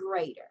far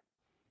greater.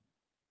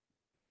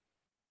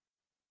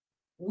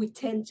 We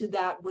tend to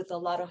that with a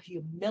lot of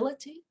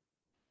humility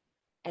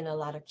and a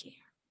lot of care.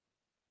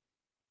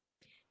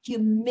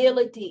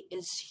 Humility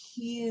is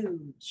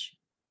huge,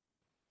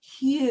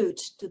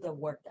 huge to the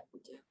work that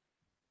we do.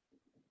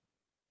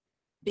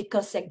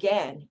 Because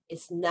again,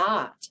 it's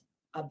not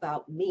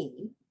about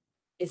me.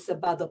 It's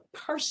about the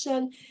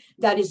person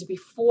that is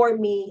before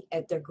me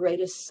at their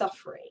greatest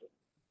suffering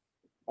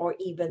or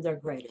even their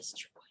greatest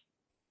joy.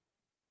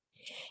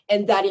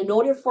 And that in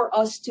order for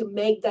us to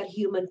make that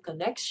human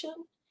connection,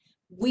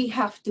 we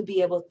have to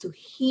be able to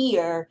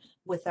hear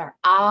with our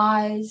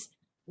eyes,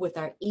 with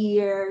our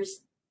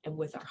ears, and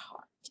with our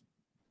heart.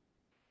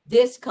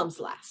 This comes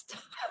last.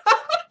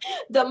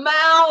 The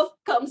mouth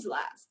comes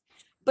last.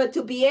 But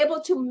to be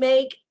able to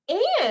make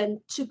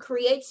and to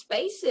create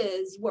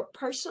spaces where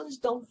persons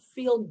don't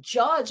feel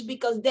judged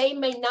because they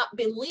may not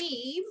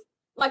believe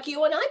like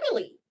you and I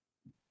believe,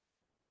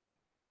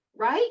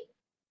 right?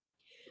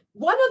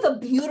 One of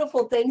the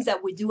beautiful things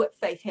that we do at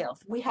Faith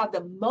Health, we have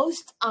the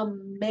most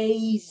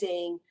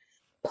amazing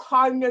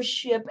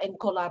partnership and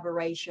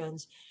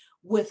collaborations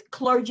with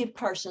clergy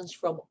persons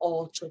from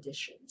all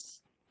traditions.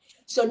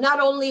 So not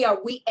only are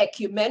we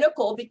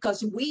ecumenical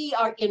because we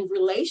are in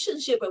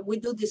relationship and we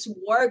do this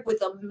work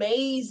with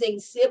amazing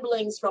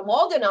siblings from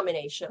all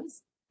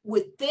denominations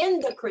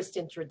within the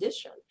Christian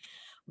tradition,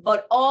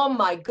 but oh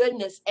my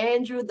goodness,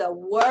 Andrew, the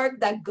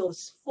work that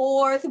goes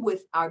forth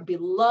with our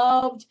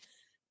beloved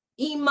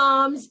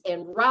imams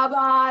and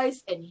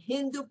rabbis and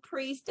Hindu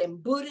priests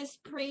and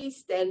Buddhist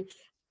priests, and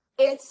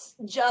it's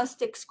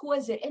just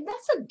exquisite. And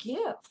that's a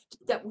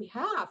gift that we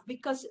have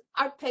because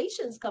our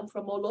patients come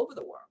from all over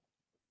the world.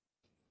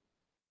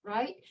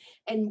 Right?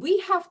 And we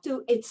have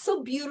to, it's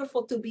so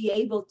beautiful to be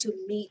able to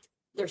meet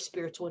their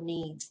spiritual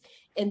needs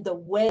in the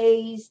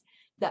ways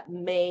that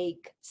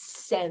make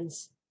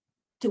sense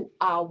to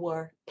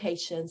our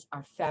patients,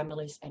 our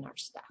families, and our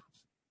staff.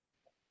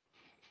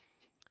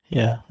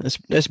 Yeah,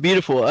 that's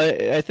beautiful.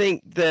 I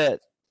think that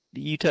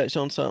you touched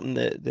on something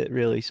that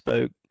really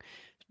spoke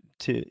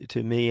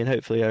to me, and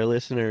hopefully our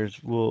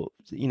listeners will,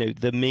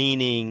 the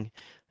meaning,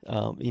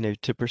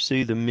 to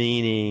pursue the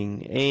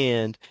meaning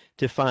and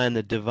to find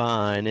the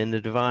divine. And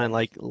the divine,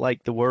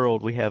 like the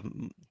world, we have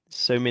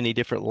so many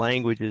different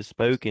languages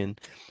spoken,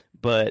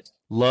 but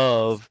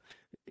love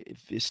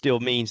it still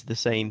means the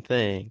same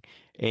thing.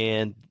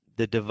 And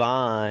the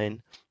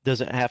divine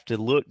doesn't have to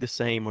look the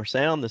same or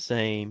sound the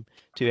same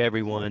to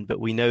everyone, but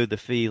we know the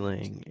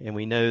feeling and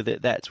we know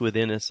that that's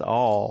within us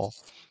all.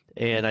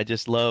 And I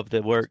just love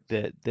the work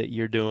that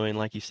you're doing,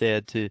 like you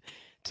said, to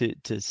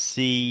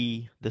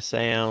see the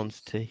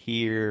sounds, to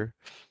hear,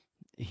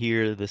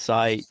 hear the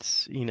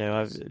sights,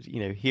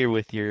 hear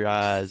with your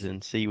eyes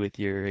and see with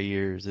your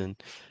ears,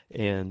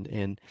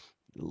 and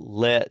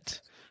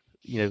let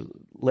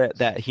let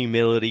that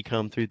humility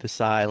come through the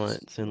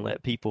silence, and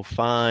let people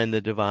find the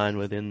divine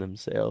within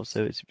themselves.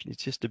 So it's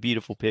just a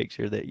beautiful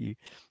picture that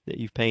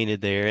you've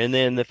painted there. And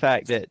then the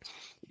fact that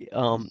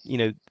you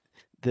know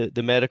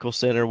the medical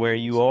center where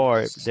you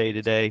are day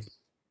to day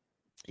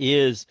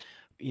is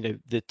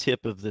the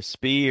tip of the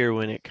spear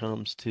when it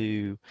comes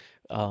to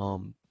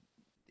um,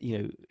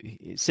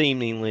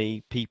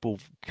 seemingly people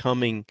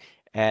coming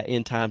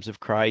in times of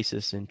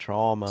crisis and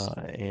trauma,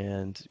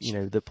 and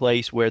the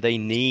place where they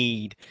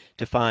need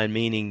to find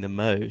meaning the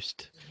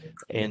most.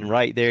 And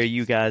right there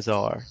you guys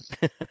are.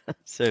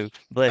 So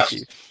bless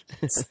you.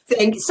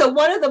 Thank you. So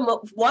one of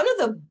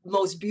the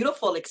most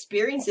beautiful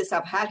experiences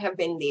I've had have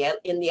been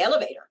in the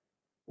elevator.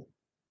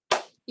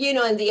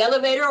 In the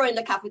elevator, or in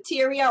the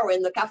cafeteria, or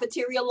in the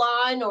cafeteria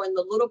line, or in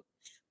the little,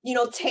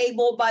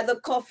 table by the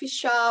coffee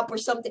shop or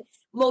something.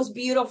 Most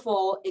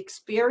beautiful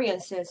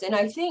experiences. And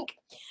I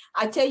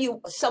tell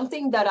you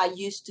something that I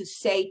used to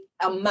say,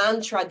 a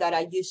mantra that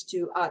I used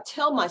to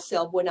tell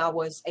myself when I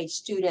was a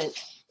student,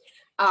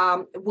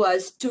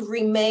 was to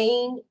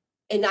remain,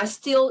 and I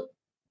still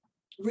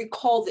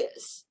recall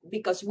this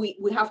because we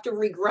have to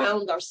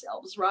reground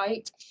ourselves,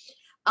 right?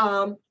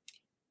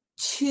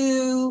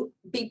 To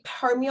be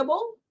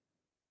permeable,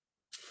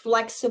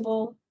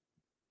 flexible,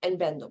 and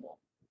bendable.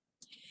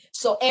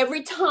 So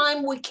every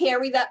time we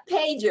carry that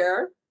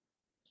pager,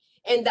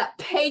 and that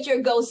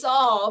pager goes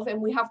off,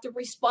 and we have to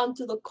respond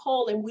to the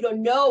call, and we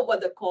don't know what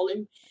the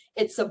calling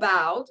it's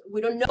about. We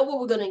don't know what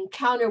we're going to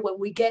encounter when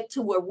we get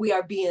to where we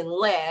are being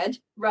led,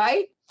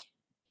 right?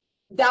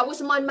 That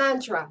was my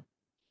mantra.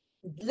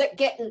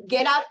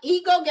 Get out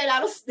ego, get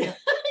out of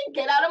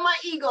get out of my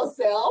ego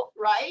self,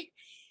 right?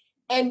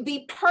 And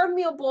be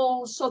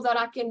permeable so that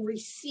I can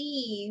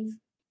receive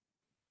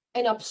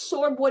and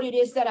absorb what it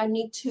is that I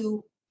need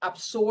to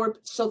absorb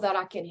so that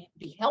I can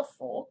be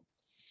helpful.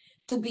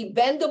 To be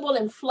bendable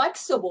and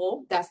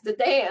flexible, that's the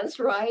dance,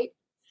 right?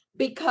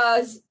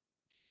 Because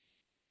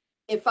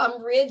if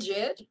I'm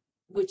rigid,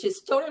 which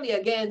is totally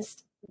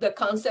against the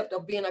concept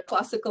of being a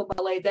classical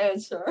ballet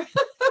dancer,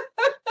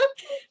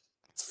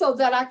 so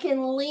that I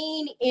can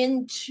lean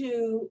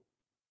into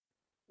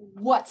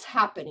what's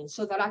happening,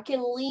 so that I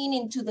can lean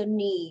into the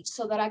need,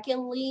 so that I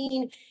can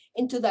lean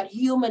into that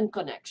human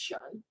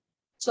connection.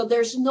 So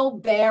there's no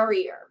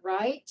barrier,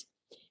 right?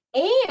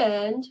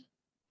 And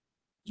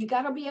you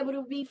got to be able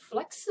to be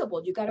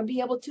flexible. You got to be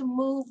able to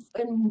move,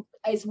 and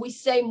as we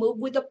say, move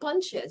with the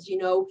punches.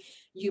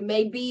 You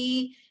may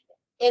be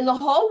in the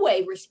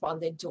hallway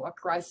responding to a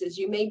crisis.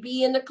 You may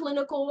be in the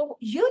clinical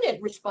unit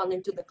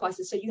responding to the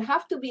crisis. So you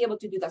have to be able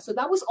to do that. So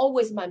that was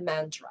always my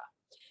mantra.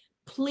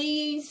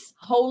 Please,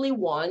 Holy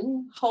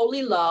One,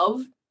 Holy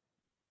Love,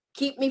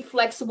 keep me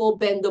flexible,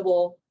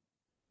 bendable,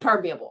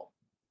 permeable.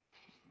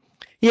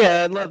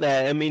 Yeah, I love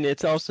that. I mean,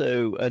 it's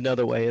also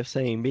another way of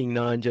saying being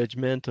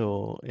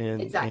non-judgmental,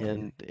 and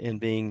Exactly. and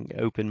being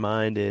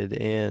open-minded,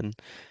 and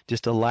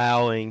just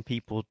allowing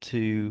people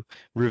to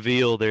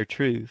reveal their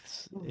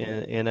truths.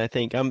 And I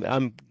think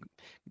I'm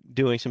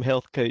doing some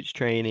health coach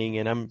training,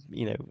 and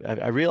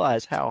I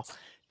realize how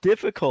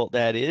difficult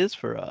that is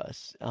for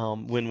us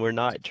when we're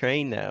not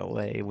trained that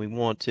way. We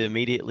want to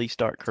immediately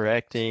start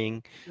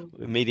correcting,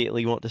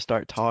 immediately want to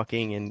start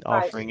talking and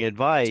Right. offering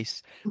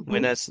advice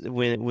when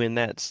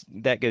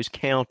Mhm. that goes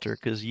counter,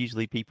 because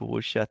usually people will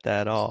shut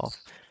that off.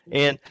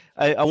 And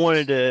I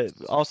wanted to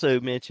also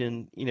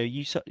mention,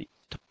 you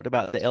talked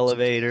about the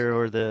elevator,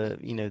 or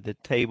the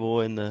table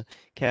in the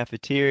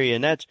cafeteria,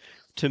 and that's,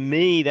 to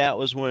me, that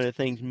was one of the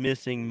things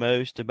missing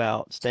most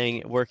about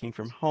working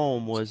from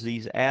home, was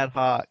these ad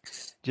hoc,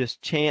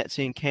 just chance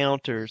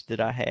encounters that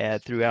I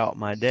had throughout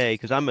my day.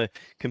 Because I'm a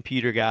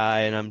computer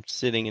guy and I'm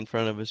sitting in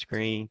front of a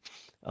screen,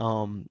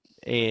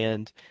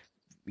 and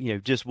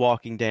just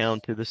walking down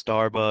to the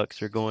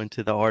Starbucks or going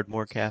to the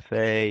Ardmore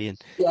Cafe,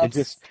 and Yes.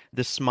 just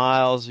the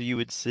smiles you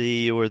would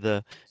see, or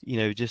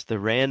just the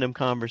random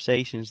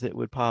conversations that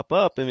would pop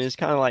up. I mean, it's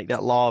kind of like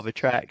that law of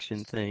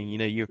attraction thing.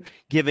 You're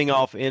giving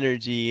off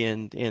energy,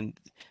 and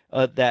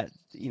that,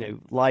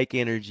 like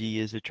energy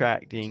is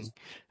attracting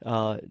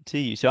to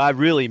you. So I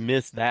really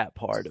miss that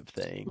part of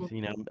things.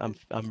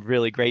 I'm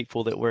really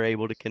grateful that we're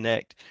able to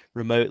connect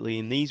remotely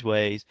in these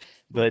ways.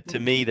 But to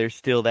me, there's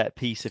still that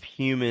piece of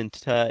human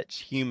touch,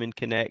 human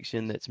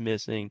connection that's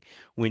missing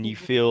when you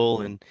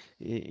feel and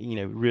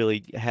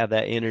really have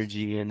that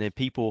energy, and then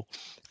people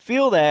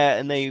feel that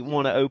and they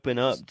want to open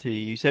up to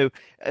you. So,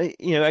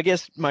 I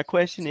guess my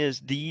question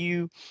is,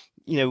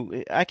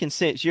 I can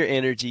sense your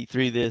energy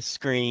through this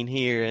screen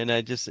here, and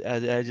I just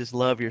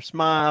love your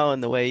smile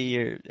and the way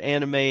you're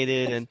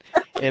animated, and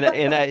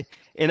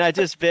I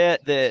just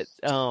bet that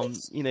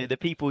the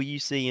people you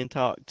see and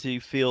talk to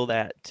feel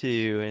that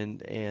too,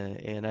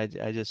 and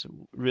I just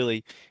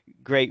really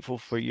grateful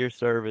for your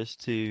service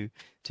to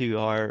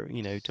our,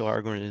 to our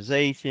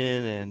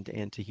organization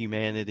and to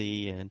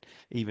humanity, and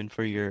even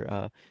for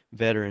your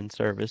veteran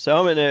service.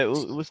 So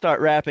we'll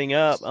start wrapping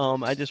up.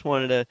 I just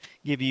wanted to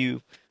give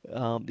you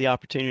the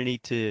opportunity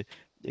to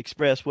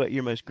express what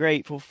you're most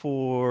grateful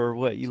for,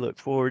 what you look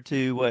forward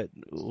to,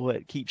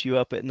 what keeps you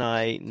up at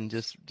night, and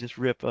just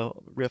riff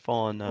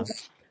on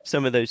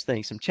some of those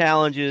things, some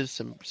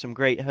challenges, some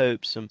great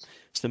hopes,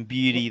 some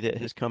beauty that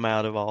has come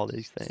out of all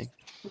these things.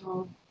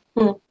 Mhm.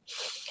 Whew.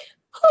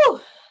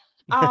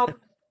 Um,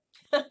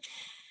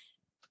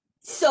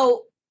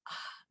 so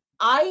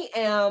I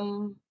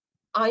am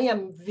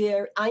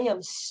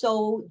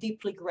so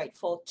deeply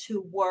grateful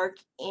to work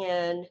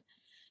in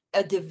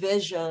a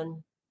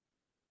division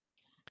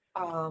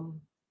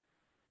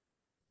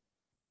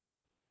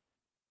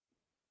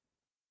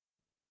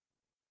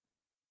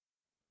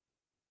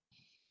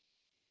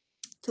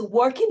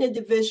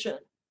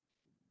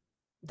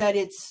that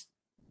it's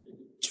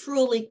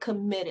truly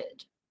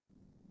committed.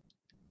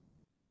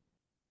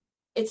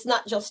 It's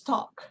not just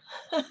talk,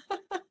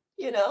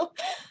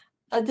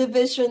 a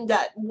division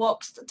that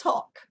walks the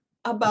talk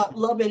about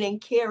loving and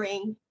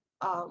caring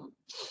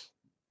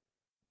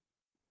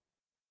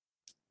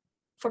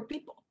for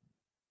people.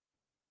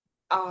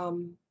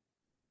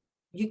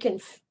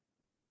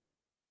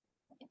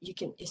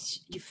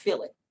 You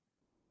feel it.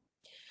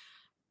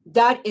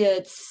 That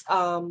it's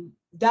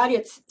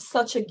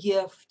such a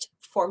gift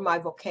for my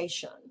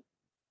vocation,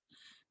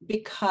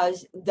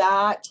 because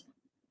that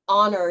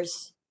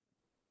honors,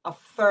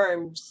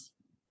 affirms,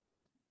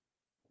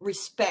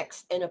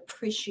 respects, and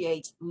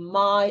appreciates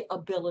my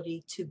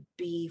ability to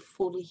be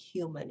fully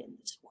human in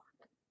this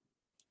work.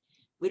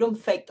 We don't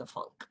fake the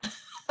funk.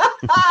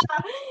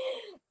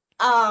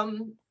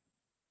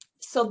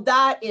 So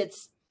that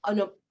it's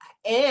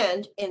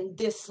and in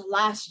this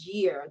last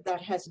year,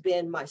 that has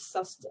been my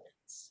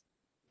sustenance.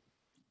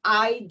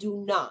 I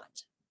do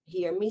not,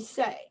 hear me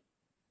say,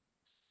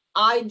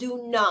 I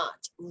do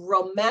not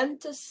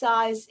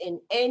romanticize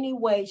in any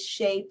way,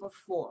 shape, or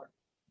form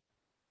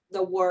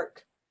the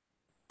work,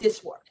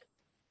 this work.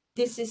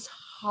 This is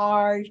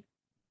hard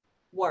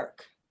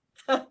work.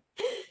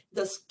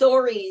 The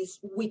stories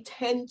we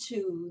tend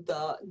to,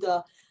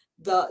 the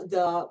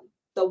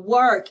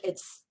work,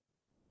 it's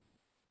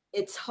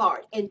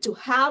hard. And to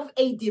have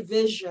a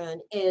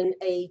division and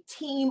a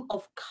team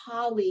of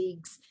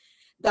colleagues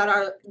that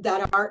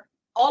are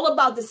all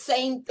about the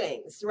same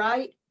things,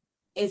 right?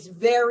 Is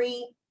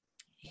very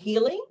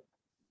healing.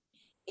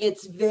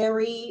 It's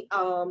very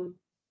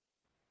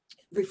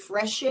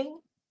refreshing.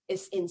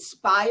 It's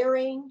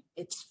inspiring.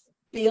 It's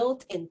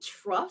built in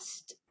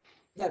trust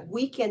that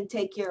we can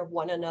take care of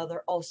one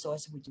another also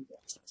as we do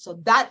this. So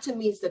that to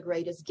me is the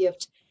greatest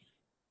gift,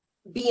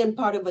 being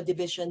part of a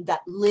division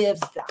that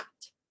lives that.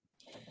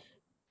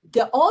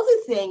 The other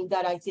thing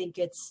that I think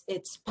it's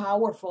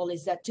powerful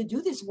is that to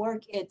do this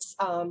work, it's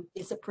a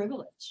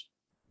privilege.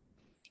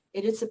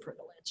 It is a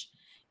privilege.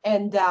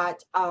 And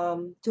that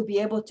to be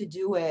able to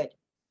do it,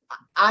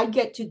 I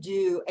get to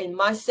do, in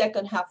my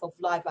second half of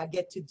life, I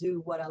get to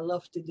do what I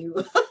love to do,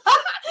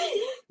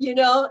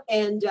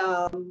 and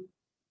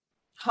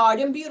hard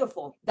and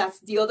beautiful.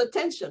 That's the other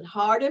tension,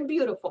 hard and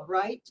beautiful,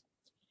 right?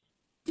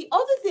 The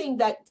other thing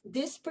that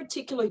this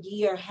particular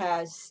year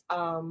has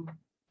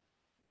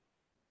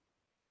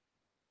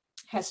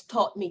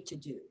taught me to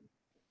do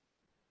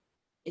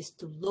is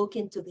to look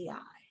into the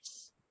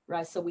eyes,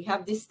 right? So we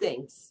have these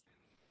things.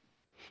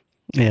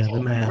 Yeah,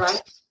 the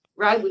mask.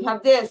 Right. We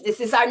have this. This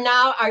is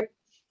our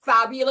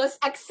fabulous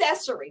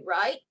accessory,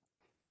 right?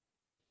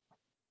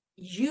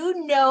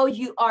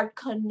 You are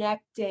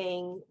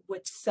connecting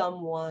with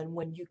someone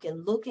when you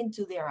can look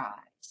into their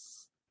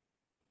eyes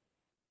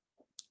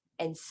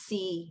and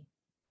see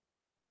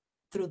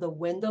through the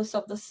windows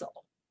of the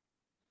soul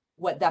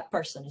what that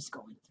person is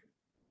going through.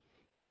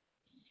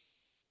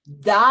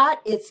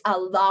 That is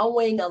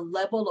allowing a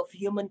level of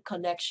human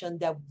connection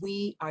that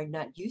we are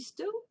not used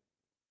to.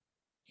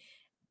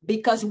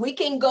 Because we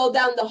can go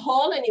down the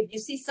hall, and if you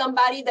see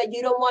somebody that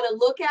you don't want to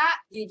look at,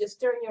 you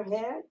just turn your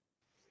head.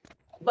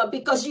 But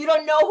because you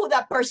don't know who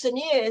that person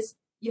is,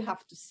 you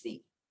have to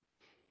see,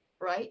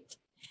 right?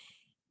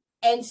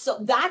 And so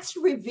that's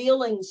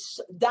revealing,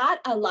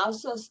 that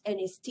allows us and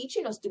is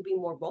teaching us to be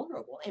more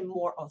vulnerable and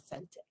more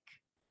authentic.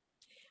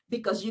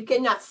 Because you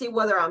cannot see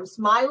whether I'm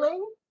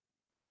smiling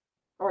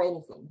or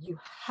anything. You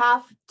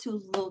have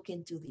to look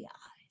into the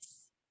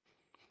eyes.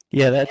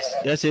 Yeah,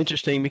 that's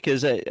interesting,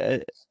 because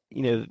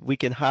we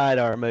can hide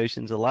our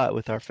emotions a lot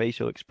with our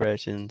facial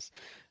expressions,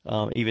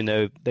 even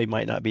though they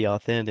might not be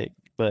authentic,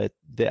 but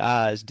the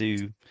eyes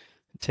do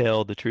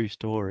tell the true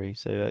story.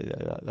 So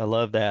I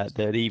love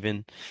that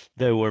even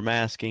though we're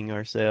masking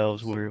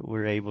ourselves,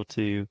 we're able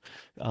to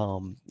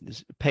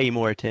pay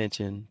more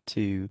attention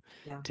to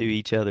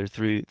each other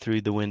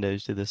through the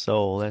windows to the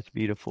soul. That's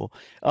beautiful.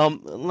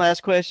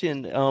 Last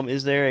question.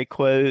 Is there a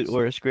quote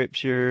or a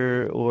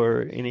scripture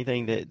or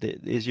anything that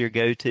is your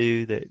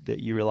go-to that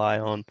you rely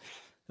on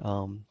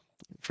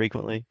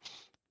frequently?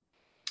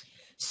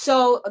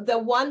 So the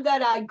one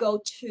that I go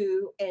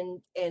to,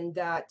 and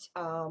that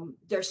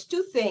there's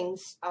two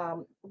things.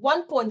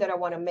 One point that I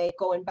want to make,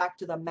 going back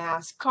to the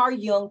mask, Carl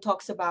Jung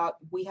talks about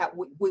we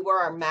wear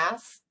our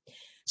masks.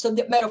 So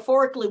that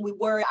metaphorically, we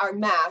wear our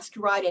mask,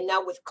 right? And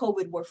now with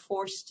COVID, we're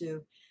forced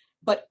to.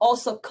 But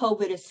also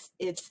COVID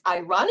it's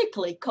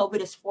ironically,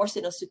 COVID is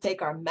forcing us to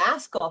take our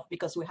mask off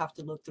because we have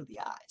to look through the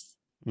eyes.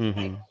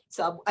 Right?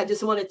 So I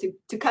just wanted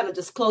to kind of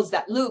just close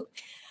that loop.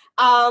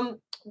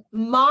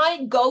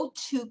 My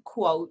go-to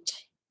quote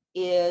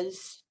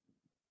is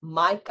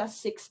Micah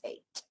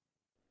 6:8.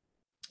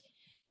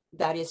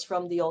 That is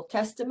from the Old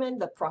Testament,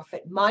 the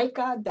prophet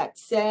Micah, that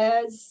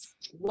says,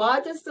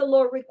 what does the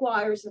Lord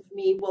requires of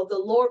me? Well, the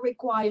Lord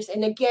requires,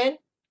 and again,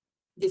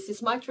 this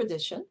is my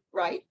tradition,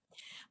 right?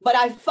 But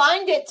I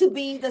find it to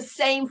be the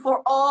same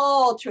for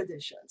all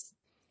traditions,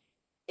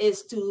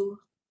 is to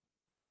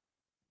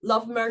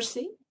love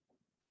mercy,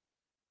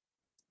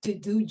 to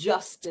do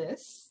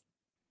justice,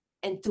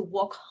 and to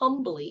walk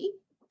humbly,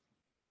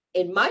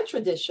 in my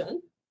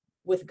tradition,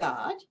 with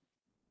God.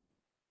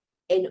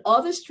 In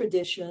others'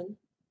 tradition,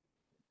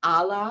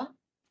 Allah,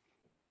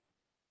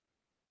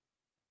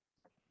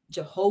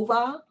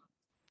 Jehovah,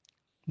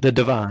 The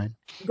divine.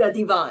 the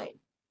divine,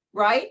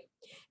 right?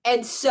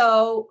 And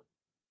so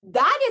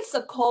that is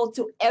a call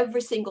to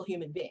every single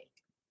human being.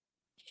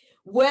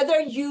 Whether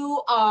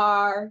you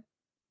are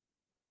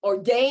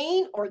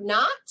ordained or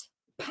not,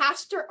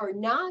 pastor or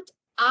not,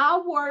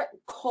 our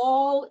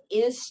call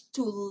is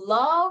to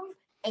love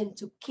and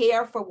to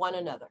care for one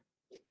another.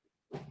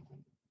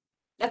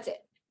 That's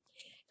it.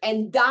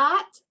 And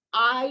that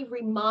I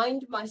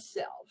remind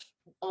myself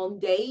on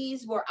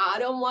days where I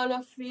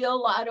don't feel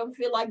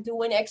like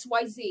doing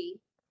XYZ.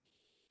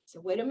 So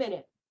wait a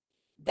minute.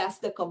 That's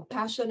the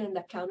compassion and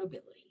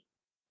accountability.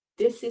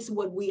 This is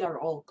what we are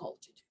all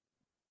called to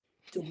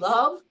do. To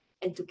love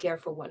and to care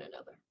for one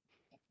another.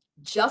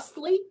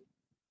 Justly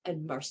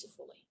and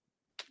mercifully.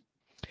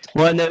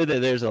 Well, I know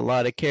that there's a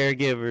lot of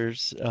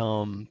caregivers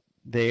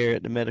there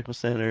at the medical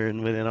center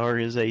and within our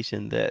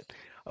organization that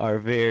are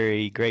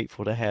very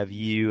grateful to have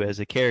you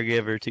as a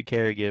caregiver to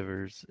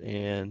caregivers,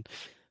 and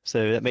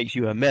so that makes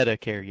you a meta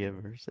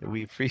caregiver. So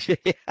we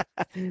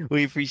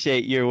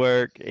appreciate your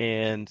work,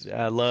 and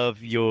I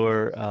love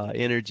your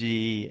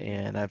energy,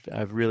 and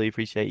I've really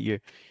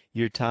appreciate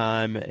your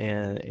time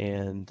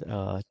and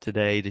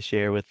today to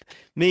share with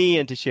me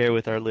and to share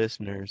with our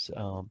listeners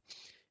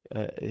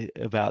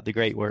about the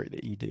great work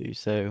that you do.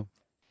 So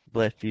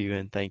bless you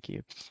and thank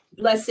you.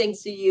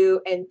 Blessings to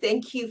you, and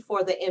thank you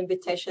for the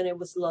invitation. It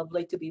was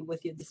lovely to be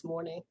with you this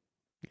morning.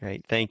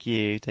 Great. Thank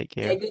you. Take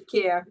care. Take good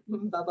care.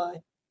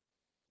 Bye-bye.